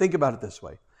reality. Think about it this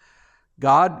way.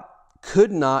 God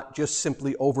could not just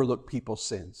simply overlook people's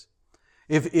sins.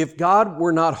 If God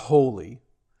were not holy,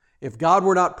 if God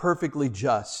were not perfectly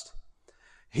just,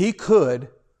 He could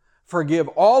forgive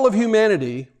all of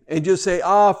humanity and just say,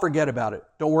 forget about it.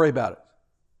 Don't worry about it.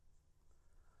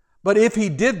 But if He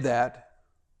did that,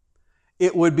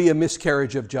 it would be a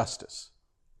miscarriage of justice.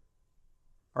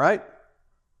 All right?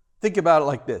 Think about it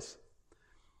like this.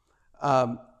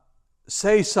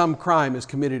 Say some crime is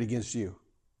committed against you.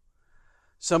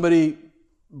 Somebody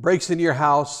breaks into your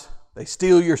house, they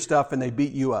steal your stuff, and they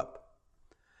beat you up.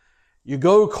 You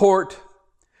go to court,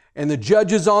 and the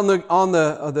judge is on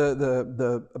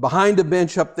the behind the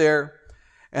bench up there,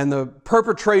 and the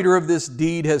perpetrator of this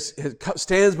deed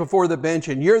stands before the bench,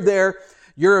 and you're there.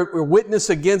 You're a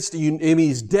witness against him.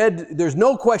 He's dead. There's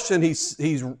no question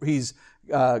he's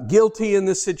guilty in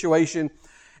this situation.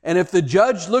 And if the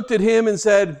judge looked at him and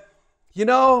said,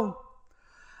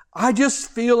 I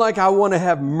just feel like I want to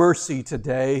have mercy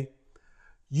today,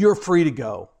 you're free to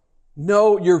go.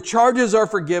 No, your charges are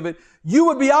forgiven. You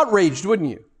would be outraged, wouldn't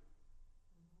you?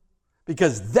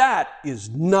 Because that is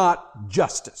not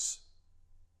justice.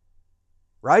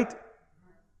 Right?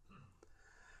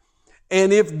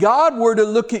 And if God were to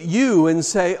look at you and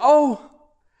say,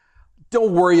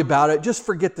 don't worry about it, just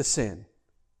forget the sin,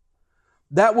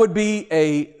 that would be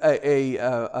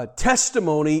a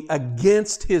testimony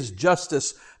against His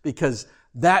justice, because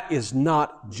that is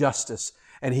not justice.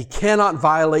 And He cannot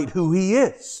violate who He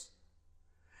is.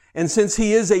 And since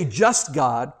He is a just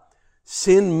God,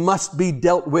 sin must be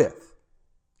dealt with.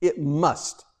 It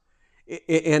must.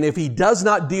 And if He does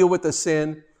not deal with the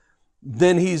sin,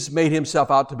 then He's made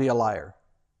Himself out to be a liar.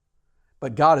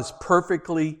 But God is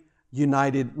perfectly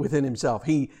united within Himself.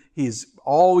 He is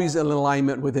always in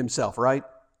alignment with Himself, right?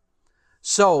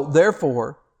 So,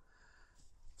 therefore,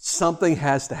 something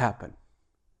has to happen.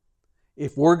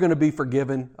 If we're going to be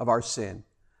forgiven of our sin,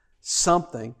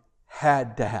 something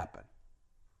had to happen.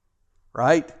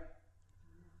 Right?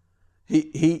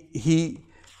 And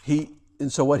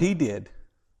so what He did,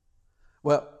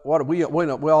 well, we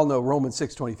all know Romans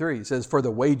 6:23. It says, for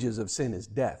the wages of sin is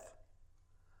death.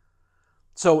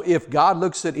 So if God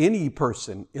looks at any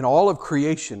person in all of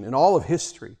creation, in all of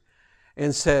history,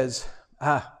 and says,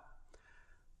 I'm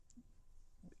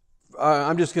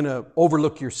just going to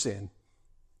overlook your sin,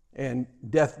 and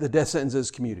the death sentence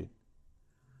is commuted.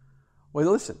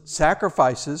 Well, listen,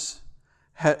 sacrifices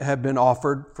have been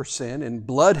offered for sin, and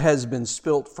blood has been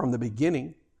spilt from the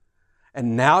beginning.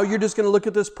 And now you're just going to look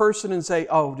at this person and say,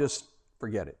 just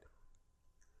forget it.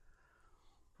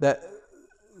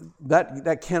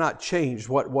 That cannot change.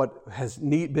 What has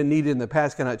been needed in the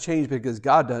past cannot change, because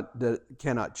God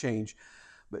cannot change.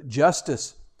 But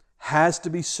justice has to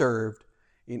be served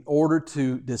in order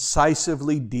to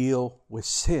decisively deal with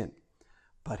sin.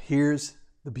 But here's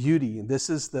the beauty, and this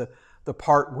is the the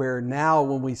part where now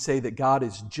when we say that God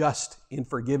is just in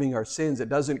forgiving our sins, it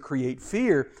doesn't create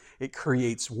fear, it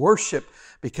creates worship,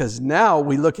 because now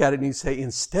we look at it and you say,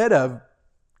 instead of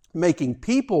making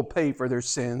people pay for their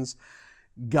sins,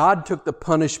 God took the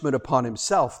punishment upon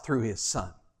himself through his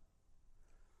Son.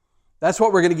 That's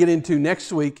what we're going to get into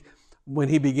next week when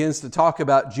he begins to talk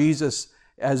about Jesus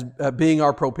as being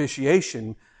our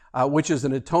propitiation, which is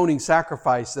an atoning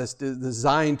sacrifice that's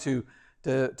designed to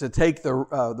take the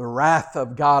wrath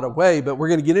of God away. But we're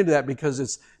going to get into that because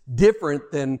it's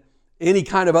different than any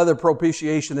kind of other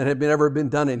propitiation that had ever been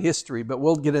done in history. But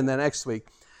we'll get into that next week.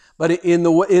 But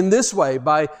in this way,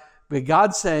 by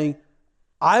God saying,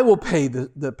 I will pay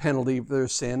the penalty of their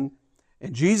sin.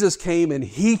 And Jesus came and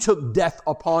he took death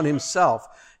upon himself.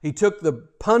 He took the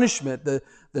punishment, the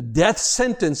death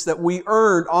sentence that we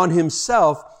earned on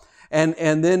himself, and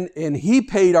he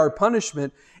paid our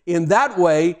punishment. In that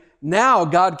way, now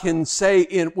God can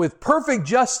say with perfect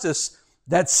justice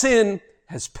that sin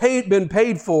has been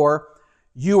paid for,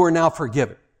 you are now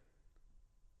forgiven.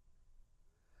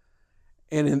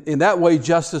 And in that way,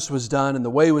 justice was done, and the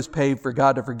way was paved for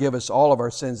God to forgive us all of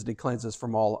our sins and to cleanse us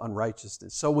from all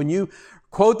unrighteousness. So when you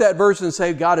quote that verse and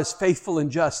say God is faithful and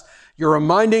just, you're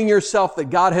reminding yourself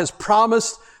that God has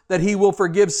promised that he will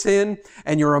forgive sin,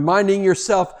 and you're reminding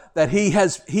yourself that he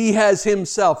has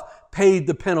himself paid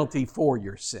the penalty for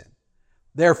your sin.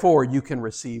 Therefore, you can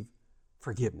receive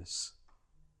forgiveness.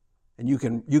 And you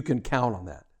can count on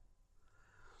that.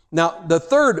 Now, the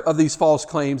third of these false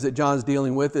claims that John's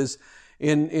dealing with is,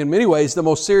 in many ways, the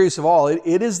most serious of all.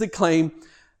 It is the claim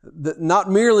that not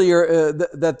merely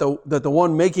that the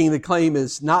one making the claim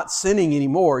is not sinning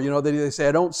anymore. They say,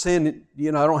 I don't sin, I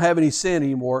don't have any sin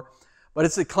anymore. But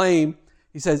it's a claim,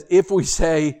 he says, if we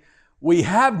say we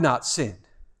have not sinned.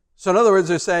 So in other words,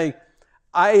 they're saying,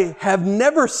 I have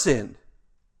never sinned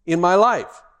in my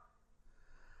life.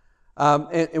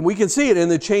 And we can see it in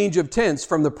the change of tense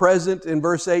from the present in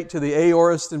verse 8 to the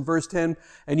aorist in verse 10.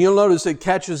 And you'll notice it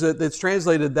catches it, it's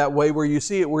translated that way where you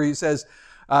see it where he says,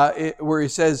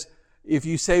 if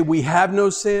you say we have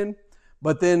no sin,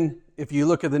 but then if you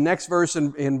look at the next verse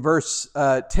in verse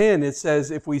 10, it says,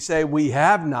 if we say we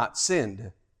have not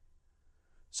sinned.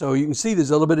 So you can see there's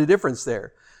a little bit of difference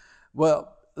there.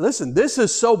 Well, listen, this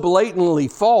is so blatantly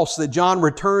false that John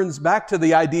returns back to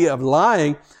the idea of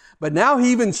lying. But now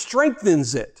he even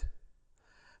strengthens it,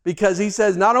 because he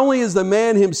says not only is the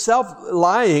man himself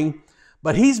lying,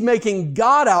 but he's making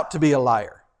God out to be a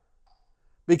liar.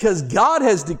 Because God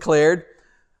has declared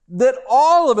that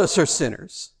all of us are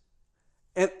sinners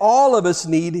and all of us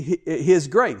need his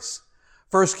grace.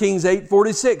 1 Kings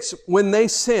 8:46, when they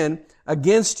sin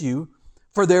against you,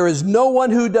 for there is no one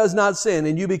who does not sin,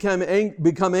 and you become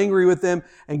angry with them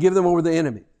and give them over to the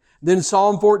enemy. Then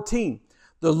Psalm 14,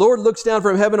 the Lord looks down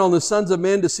from heaven on the sons of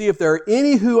men to see if there are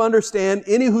any who understand,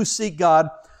 any who seek God.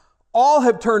 All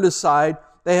have turned aside.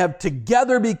 They have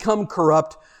together become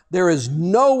corrupt. There is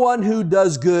no one who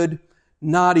does good,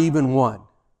 not even one.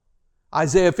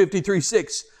 Isaiah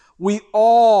 53:6, we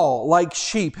all like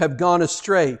sheep have gone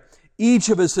astray. Each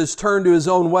of us has turned to his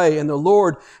own way, and the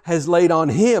Lord has laid on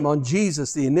him, on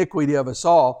Jesus, the iniquity of us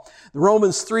all.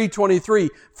 Romans 3:23,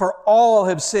 for all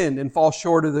have sinned and fall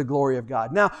short of the glory of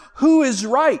God. Now, who is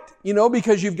right?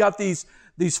 Because you've got these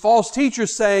false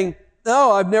teachers saying,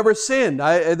 no, I've never sinned.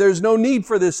 There's no need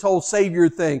for this whole Savior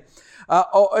thing.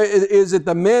 Is it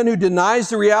the man who denies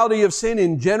the reality of sin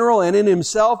in general and in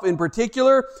himself in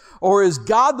particular? Or is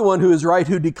God the one who is right,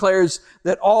 who declares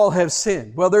that all have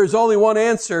sinned? Well, there's only one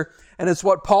answer, and it's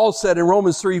what Paul said in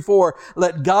Romans 3:4,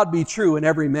 let God be true and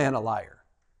every man a liar.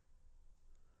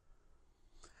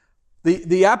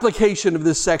 The application of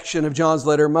this section of John's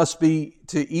letter must be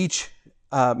to each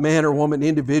man or woman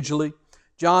individually.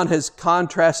 John has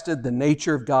contrasted the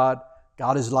nature of God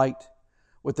is light,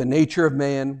 with the nature of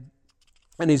man,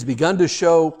 and he's begun to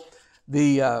show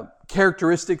the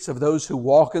characteristics of those who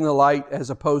walk in the light as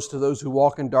opposed to those who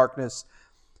walk in darkness.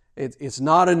 It's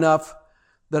not enough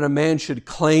that a man should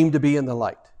claim to be in the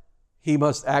light. He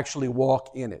must actually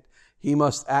walk in it. He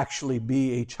must actually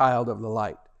be a child of the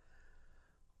light.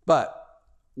 But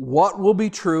what will be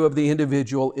true of the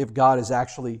individual if God is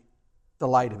actually the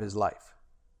light of his life?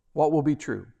 What will be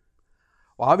true?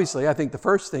 Well, obviously, I think the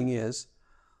first thing is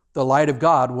the light of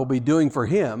God will be doing for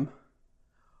him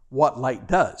what light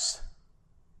does.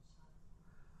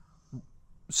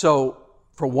 So,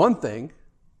 for one thing,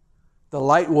 the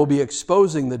light will be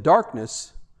exposing the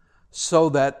darkness so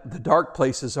that the dark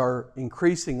places are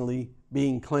increasingly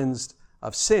being cleansed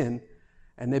of sin,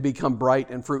 and they become bright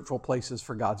and fruitful places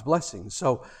for God's blessings.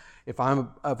 So if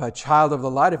I'm a child of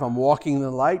the light, if I'm walking in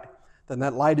the light, then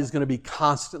that light is going to be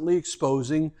constantly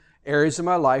exposing areas of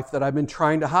my life that I've been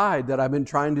trying to hide, that I've been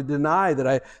trying to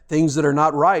deny, things that are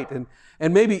not right.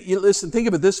 And maybe, listen, think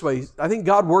of it this way. I think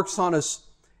God works on us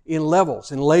in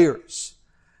levels, in layers.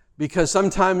 Because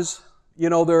sometimes, we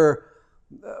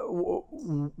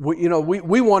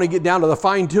want to get down to the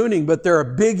fine tuning, but there are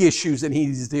big issues that He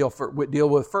needs to deal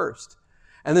with first.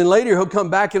 And then later He'll come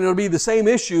back and it'll be the same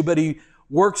issue, but He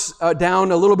works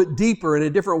down a little bit deeper in a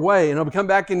different way. And He'll come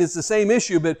back and it's the same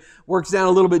issue, but works down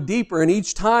a little bit deeper. And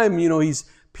each time, He's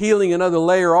peeling another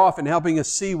layer off and helping us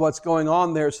see what's going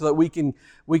on there so that we can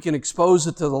expose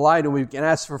it to the light and we can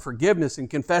ask for forgiveness and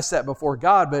confess that before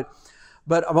God.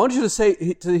 But I want you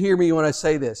to hear me when I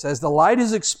say this. As the light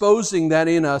is exposing that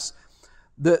in us,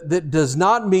 that does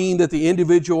not mean that the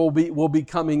individual will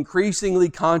become increasingly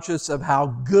conscious of how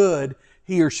good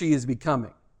he or she is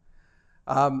becoming.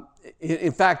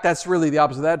 In fact, that's really the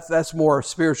opposite. That's more a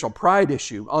spiritual pride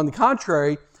issue. On the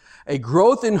contrary, a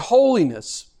growth in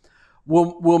holiness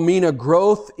will mean a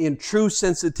growth in true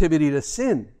sensitivity to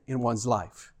sin in one's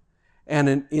life and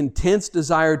an intense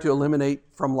desire to eliminate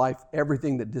from life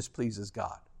everything that displeases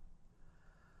God.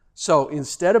 So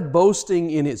instead of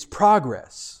boasting in his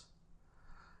progress,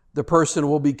 the person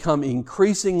will become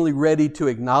increasingly ready to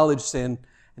acknowledge sin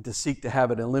and to seek to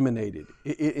have it eliminated.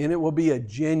 And it will be a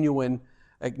genuine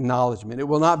acknowledgement. It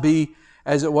will not be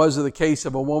as it was in the case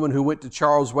of a woman who went to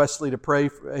Charles Wesley to pray.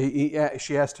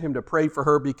 She asked him to pray for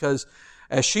her because,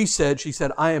 as she said,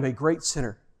 "I am a great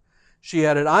sinner." She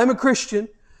added, "I'm a Christian,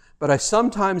 but I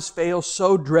sometimes fail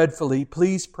so dreadfully.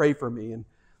 Please pray for me." And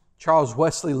Charles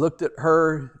Wesley looked at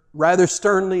her rather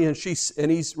sternly, and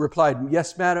he replied,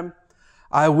 "Yes, madam,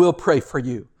 I will pray for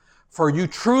you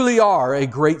truly are a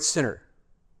great sinner."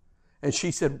 And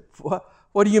she said,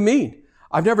 What do you mean?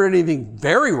 I've never done anything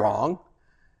very wrong."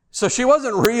 So she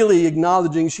wasn't really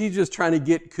acknowledging, she's just trying to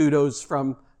get kudos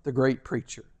from the great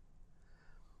preacher.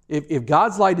 If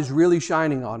God's light is really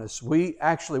shining on us,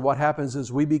 what happens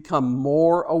is we become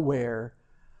more aware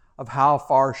of how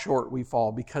far short we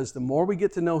fall, because the more we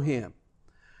get to know Him,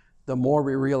 the more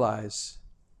we realize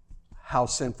how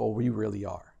sinful we really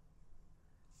are.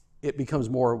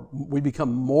 We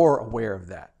become more aware of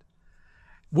that,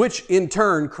 which in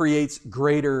turn creates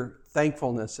greater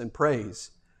thankfulness and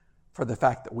praise for the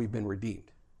fact that we've been redeemed.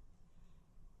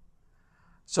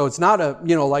 So it's not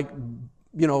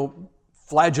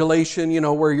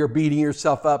flagellation, where you're beating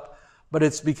yourself up, but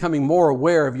it's becoming more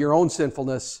aware of your own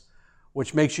sinfulness,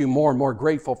 which makes you more and more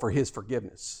grateful for His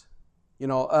forgiveness.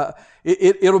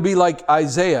 It'll be like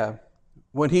Isaiah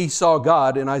when he saw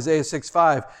God in Isaiah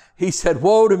 6:5. He said,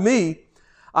 "Woe to me!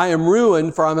 I am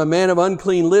ruined, for I'm a man of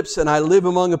unclean lips, and I live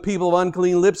among a people of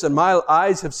unclean lips, and my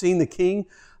eyes have seen the King,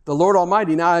 the Lord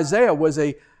Almighty." Now Isaiah was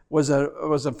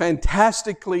a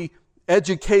fantastically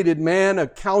educated man, a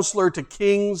counselor to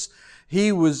kings.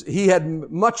 He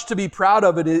had much to be proud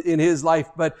of in his life,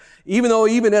 but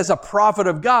even as a prophet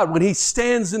of God, when he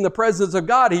stands in the presence of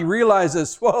God, he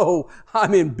realizes, whoa,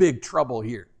 I'm in big trouble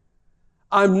here.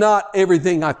 I'm not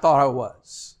everything I thought I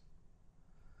was.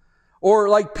 Or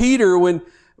like Peter, when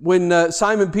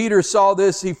Simon Peter saw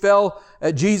this, he fell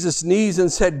at Jesus' knees and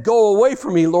said, "Go away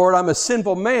from me, Lord, I'm a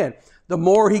sinful man." The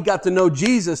more he got to know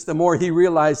Jesus, the more he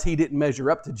realized he didn't measure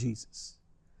up to Jesus.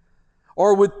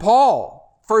 Or with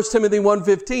Paul, 1 Timothy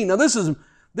 1:15. Now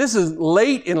this is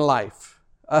late in life,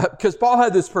 because Paul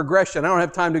had this progression. I don't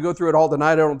have time to go through it all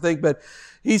tonight, I don't think, but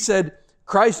he said,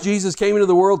 "Christ Jesus came into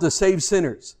the world to save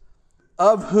sinners,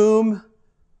 of whom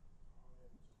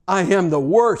I am the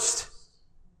worst."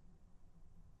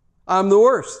 I'm the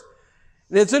worst.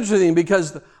 And it's interesting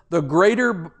because the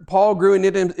greater Paul grew in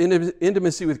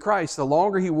intimacy with Christ, the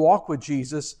longer he walked with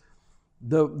Jesus,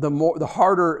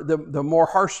 the more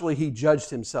harshly he judged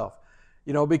himself.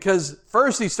 Because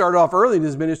first he started off early in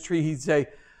his ministry, he'd say,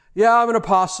 "Yeah, I'm an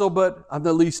apostle, but I'm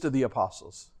the least of the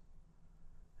apostles."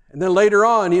 And then later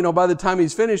on, by the time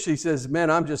he's finished, he says, "Man,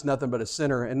 I'm just nothing but a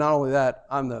sinner. And not only that,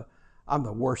 I'm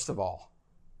the worst of all."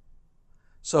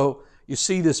 So you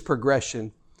see this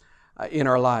progression in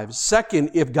our lives. Second,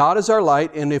 if God is our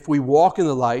light and if we walk in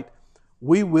the light,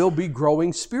 we will be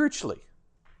growing spiritually.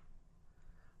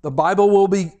 The Bible will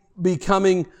be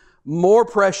becoming more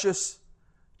precious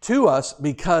to us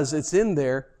because it's in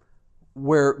there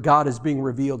where God is being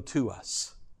revealed to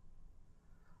us.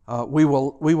 We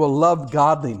will love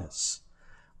godliness.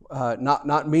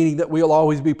 Not meaning that we'll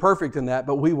always be perfect in that,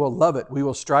 but we will love it. We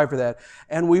will strive for that.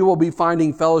 And we will be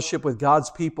finding fellowship with God's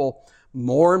people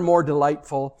more and more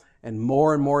delightful and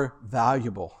more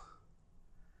valuable.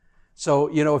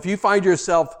 So, if you find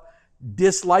yourself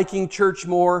disliking church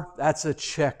more, that's a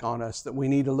check on us that we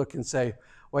need to look and say,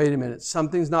 wait a minute,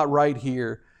 something's not right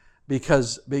here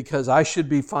because I should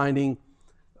be finding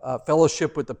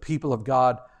fellowship with the people of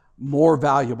God more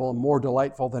valuable and more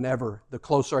delightful than ever the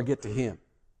closer I get to Him.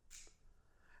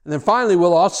 And then finally,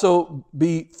 we'll also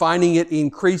be finding it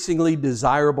increasingly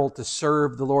desirable to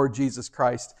serve the Lord Jesus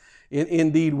Christ.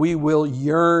 Indeed, we will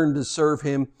yearn to serve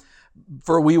Him,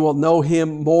 for we will know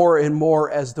Him more and more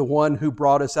as the one who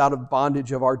brought us out of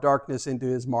bondage of our darkness into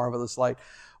His marvelous light.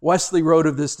 Wesley wrote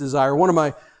of this desire. One of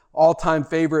my all-time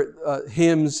favorite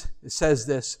hymns says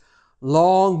this: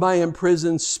 "Long my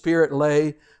imprisoned spirit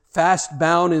lay, fast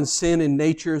bound in sin in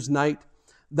nature's night.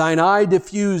 Thine eye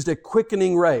diffused a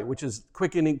quickening ray," which is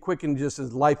quickening just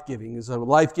as life-giving, is a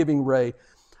life-giving ray.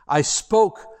 "I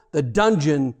spoke, the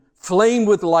dungeon flamed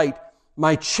with light.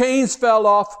 My chains fell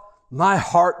off, my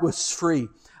heart was free.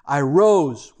 I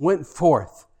rose, went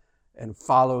forth, and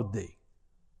followed thee."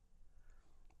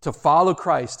 To follow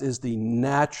Christ is the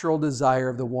natural desire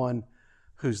of the one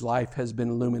whose life has been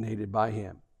illuminated by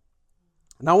Him.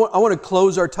 Now, I want to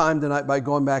close our time tonight by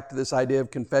going back to this idea of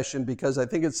confession, because I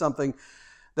think it's something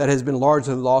that has been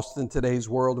largely lost in today's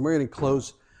world. And we're going to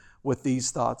close with these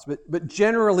thoughts. But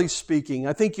generally speaking,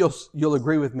 I think you'll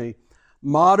agree with me,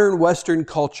 modern Western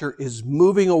culture is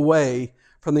moving away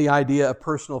from the idea of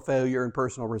personal failure and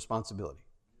personal responsibility.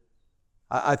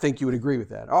 I think you would agree with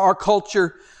that. Our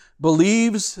culture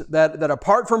believes that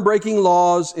apart from breaking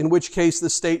laws, in which case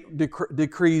the state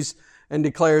decrees and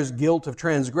declares guilt of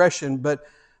transgression, but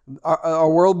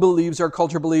our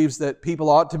culture believes that people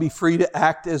ought to be free to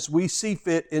act as we see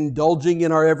fit, indulging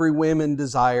in our every whim and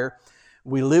desire.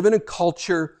 We live in a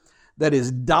culture that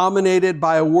is dominated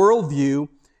by a worldview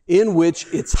in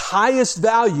which its highest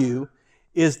value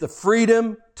is the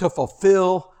freedom to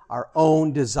fulfill our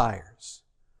own desires.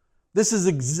 This is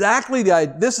exactly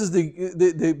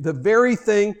the very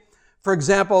thing, for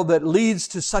example, that leads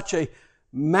to such a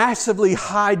massively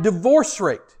high divorce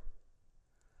rate.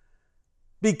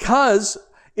 Because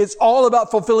it's all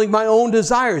about fulfilling my own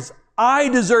desires. I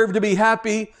deserve to be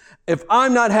happy. If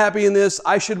I'm not happy in this,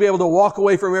 I should be able to walk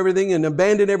away from everything and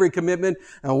abandon every commitment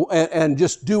and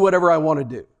just do whatever I want to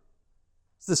do.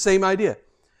 It's the same idea.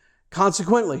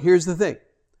 Consequently, here's the thing.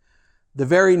 The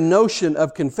very notion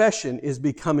of confession is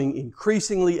becoming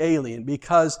increasingly alien,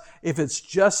 because if it's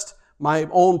just my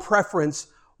own preference,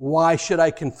 why should I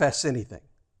confess anything?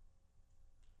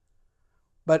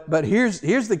 But here's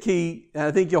the key, and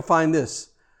I think you'll find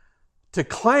this. To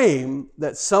claim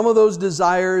that some of those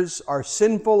desires are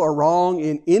sinful or wrong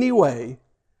in any way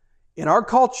in our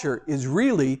culture is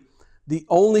really the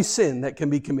only sin that can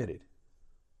be committed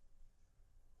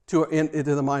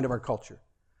into the mind of our culture.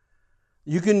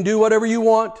 You can do whatever you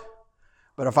want,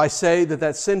 but if I say that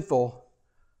that's sinful,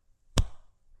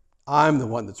 I'm the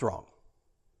one that's wrong.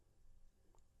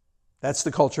 That's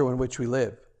the culture in which we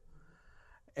live.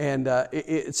 And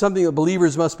it's something that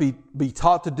believers must be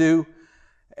taught to do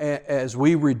as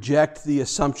we reject the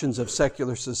assumptions of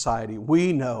secular society.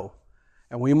 We know,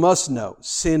 and we must know,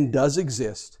 sin does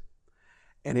exist,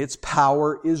 and its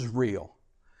power is real.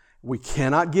 We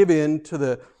cannot give in to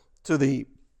the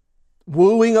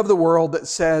wooing of the world that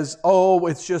says, oh,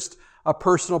 it's just a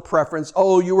personal preference.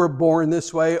 Oh, you were born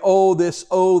this way. Oh, this,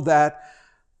 oh, that.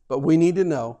 But we need to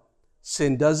know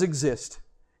sin does exist.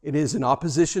 It is in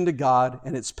opposition to God,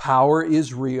 and its power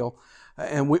is real.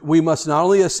 And we must not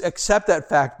only accept that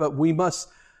fact, but we must,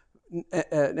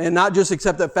 and not just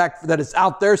accept that fact that it's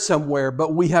out there somewhere,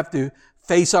 but we have to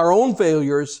face our own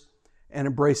failures and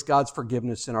embrace God's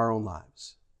forgiveness in our own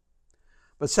lives.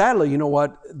 But sadly, you know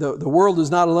what? The world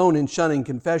is not alone in shunning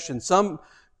confession. Some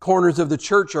corners of the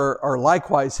church are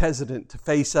likewise hesitant to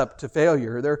face up to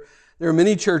failure. There are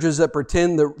many churches that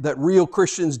pretend that real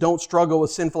Christians don't struggle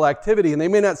with sinful activity. And they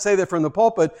may not say that from the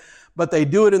pulpit, but they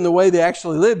do it in the way they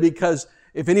actually live, because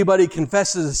if anybody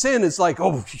confesses a sin, it's like,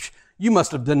 oh, you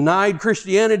must have denied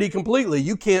Christianity completely.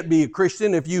 You can't be a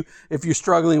Christian if you're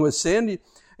struggling with sin.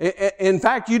 In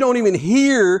fact, you don't even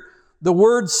hear the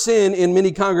word sin in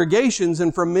many congregations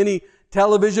and from many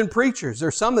television preachers.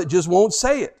 There's some that just won't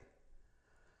say it.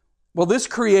 Well, this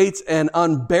creates an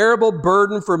unbearable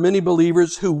burden for many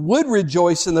believers who would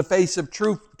rejoice in the face of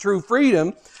true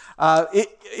freedom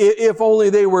if only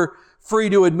they were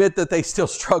free to admit that they still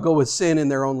struggle with sin in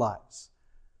their own lives.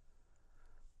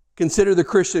 Consider the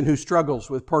Christian who struggles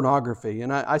with pornography.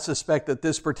 And I suspect that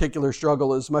this particular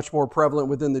struggle is much more prevalent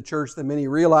within the church than many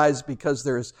realize, because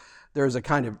there's a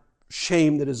kind of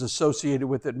shame that is associated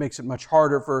with it. It makes it much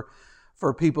harder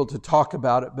for people to talk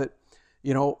about it. But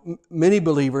you know, many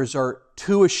believers are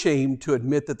too ashamed to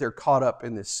admit that they're caught up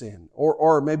in this sin.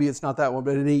 Or maybe it's not that one,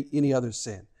 but any other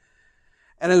sin.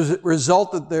 And as a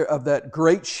result of that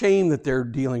great shame that they're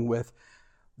dealing with,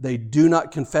 they do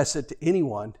not confess it to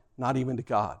anyone, not even to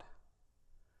God.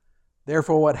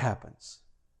 Therefore, what happens?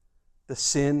 The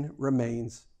sin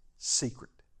remains secret.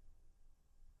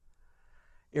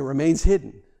 It remains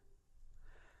hidden.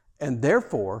 And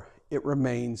therefore, it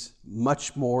remains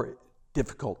much more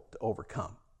difficult to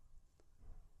overcome.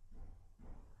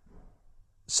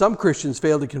 Some Christians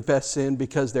fail to confess sin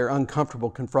because they're uncomfortable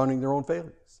confronting their own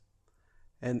failures.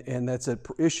 And that's an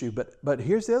issue. But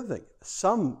here's the other thing.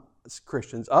 Some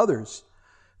Christians, others,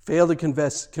 fail to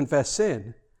confess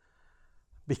sin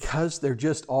because they're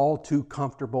just all too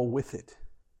comfortable with it.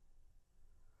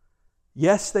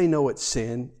 Yes, they know it's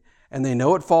sin, and they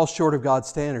know it falls short of God's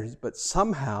standards, but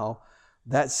somehow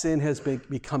that sin has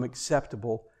become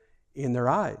acceptable in their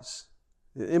eyes.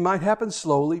 It might happen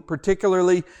slowly,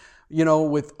 particularly,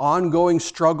 with ongoing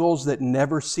struggles that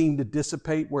never seem to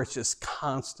dissipate, where it's just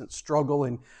constant struggle,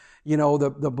 and,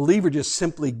 the believer just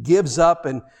simply gives up,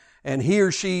 and he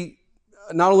or she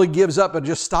not only gives up, but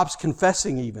just stops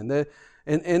confessing even.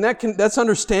 And that's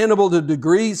understandable to a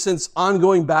degree, since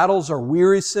ongoing battles are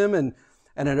wearisome, and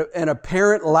an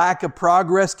apparent lack of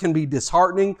progress can be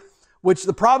disheartening, which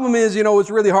the problem is, it's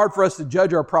really hard for us to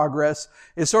judge our progress.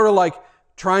 It's sort of like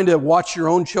trying to watch your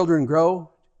own children grow.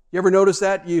 You ever notice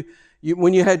that?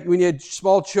 When you had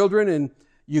small children and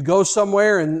you go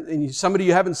somewhere and somebody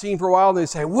you haven't seen for a while, and they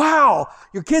say, "Wow,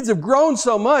 your kids have grown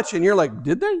so much." And you're like,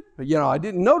 "Did they?" But, I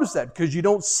didn't notice that, because you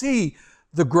don't see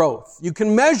the growth. You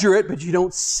can measure it, but you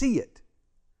don't see it.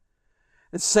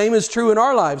 The same is true in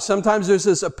our lives. Sometimes there's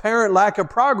this apparent lack of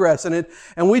progress, and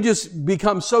we just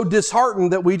become so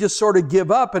disheartened that we just sort of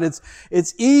give up. And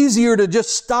it's easier to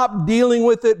just stop dealing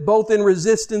with it, both in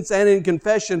resistance and in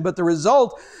confession. But the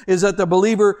result is that the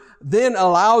believer then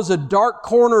allows a dark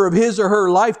corner of his or her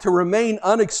life to remain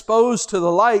unexposed to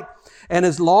the light. And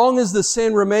as long as the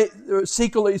sin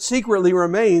secretly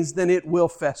remains, then it will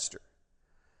fester.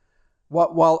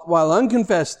 While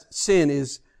unconfessed sin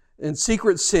and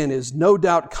secret sin is no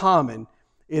doubt common,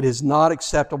 it is not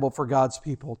acceptable for God's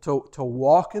people. To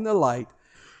walk in the light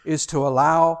is to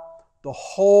allow the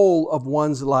whole of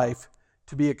one's life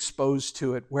to be exposed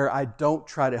to it, where I don't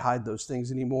try to hide those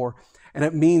things anymore. And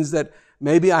it means that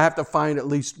maybe I have to find at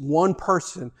least one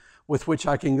person with which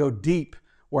I can go deep,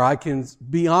 where I can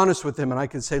be honest with them and I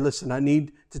can say, "Listen, I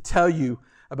need to tell you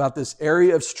about this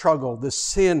area of struggle, this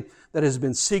sin that has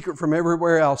been secret from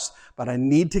everywhere else, but I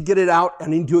need to get it out. I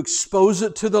need to expose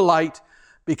it to the light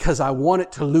because I want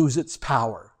it to lose its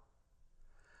power.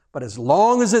 But as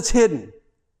long as it's hidden,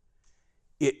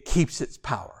 it keeps its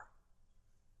power."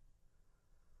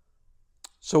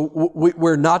 So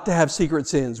we're not to have secret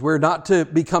sins. We're not to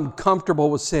become comfortable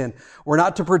with sin. We're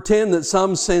not to pretend that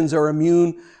some sins are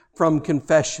immune from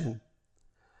confession.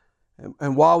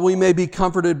 And while we may be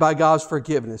comforted by God's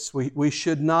forgiveness, we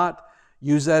should not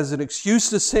use that as an excuse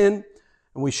to sin,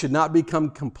 and we should not become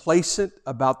complacent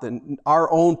about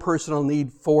our own personal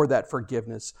need for that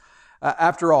forgiveness.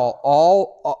 After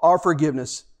all our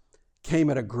forgiveness came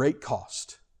at a great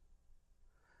cost,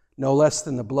 no less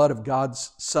than the blood of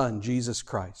God's Son, Jesus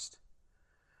Christ.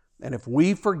 And if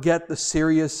we forget the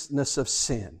seriousness of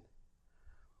sin,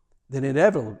 then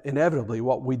inevitably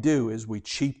what we do is we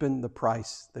cheapen the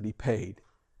price that He paid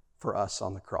for us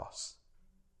on the cross.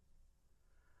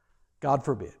 God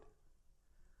forbid.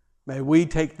 May we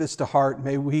take this to heart.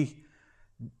 May we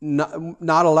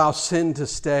not allow sin to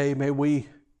stay. May we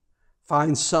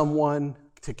find someone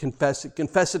to confess it.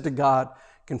 Confess it to God.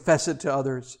 Confess it to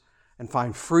others. And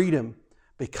find freedom,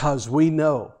 because we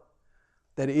know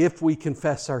that if we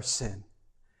confess our sin,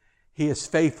 He is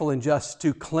faithful and just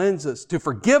to cleanse us, to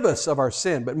forgive us of our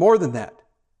sin. But more than that,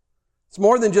 it's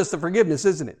more than just the forgiveness,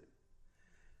 isn't it?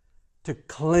 To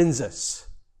cleanse us.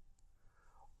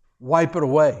 Wipe it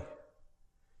away.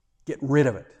 Get rid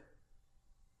of it.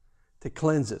 To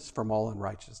cleanse us from all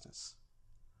unrighteousness.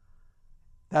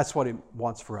 That's what He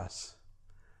wants for us,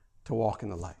 to walk in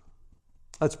the light.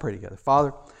 Let's pray together.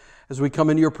 Father, as we come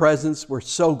into Your presence, we're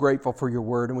so grateful for Your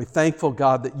word, and we're thankful,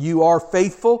 God, that You are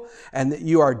faithful and that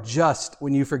You are just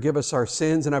when You forgive us our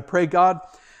sins. And I pray, God,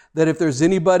 that if there's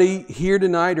anybody here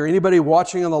tonight or anybody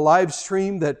watching on the live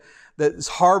stream that is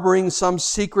harboring some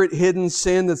secret hidden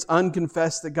sin that's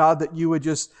unconfessed, that God, that You would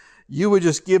just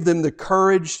give them the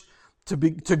courage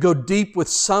to go deep with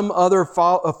some other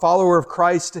follower of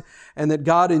Christ, and that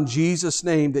God, in Jesus'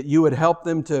 name, that You would help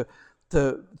them to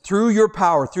through Your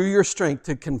power, through Your strength,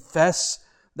 to confess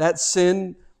that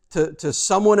sin to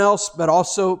someone else, but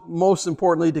also, most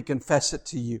importantly, to confess it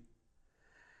to You.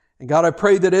 And God, I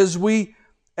pray that as we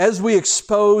as we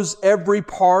expose every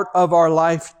part of our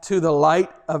life to the light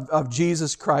of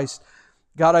Jesus Christ,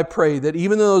 God, I pray that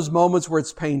even in those moments where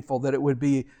it's painful, that it would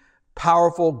be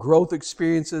powerful growth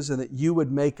experiences and that you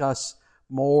would make us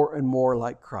more and more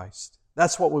like Christ.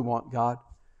 That's what we want, God.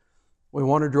 We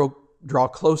want to draw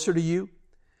closer to you.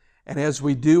 And as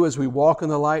we do, as we walk in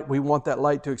the light, we want that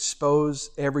light to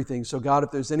expose everything. So God,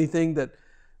 if there's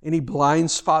any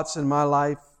blind spots in my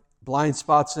life, blind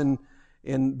spots in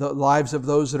the lives of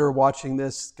those that are watching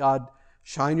this, God,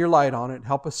 shine your light on it.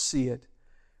 Help us see it.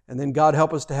 And then God,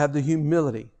 help us to have the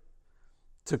humility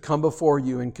to come before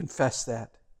you and confess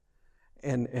that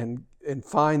and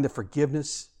find the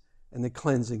forgiveness and the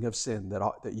cleansing of sin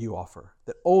that you offer,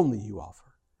 that only you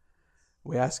offer.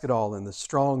 We ask it all in the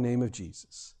strong name of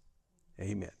Jesus.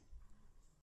 Amen.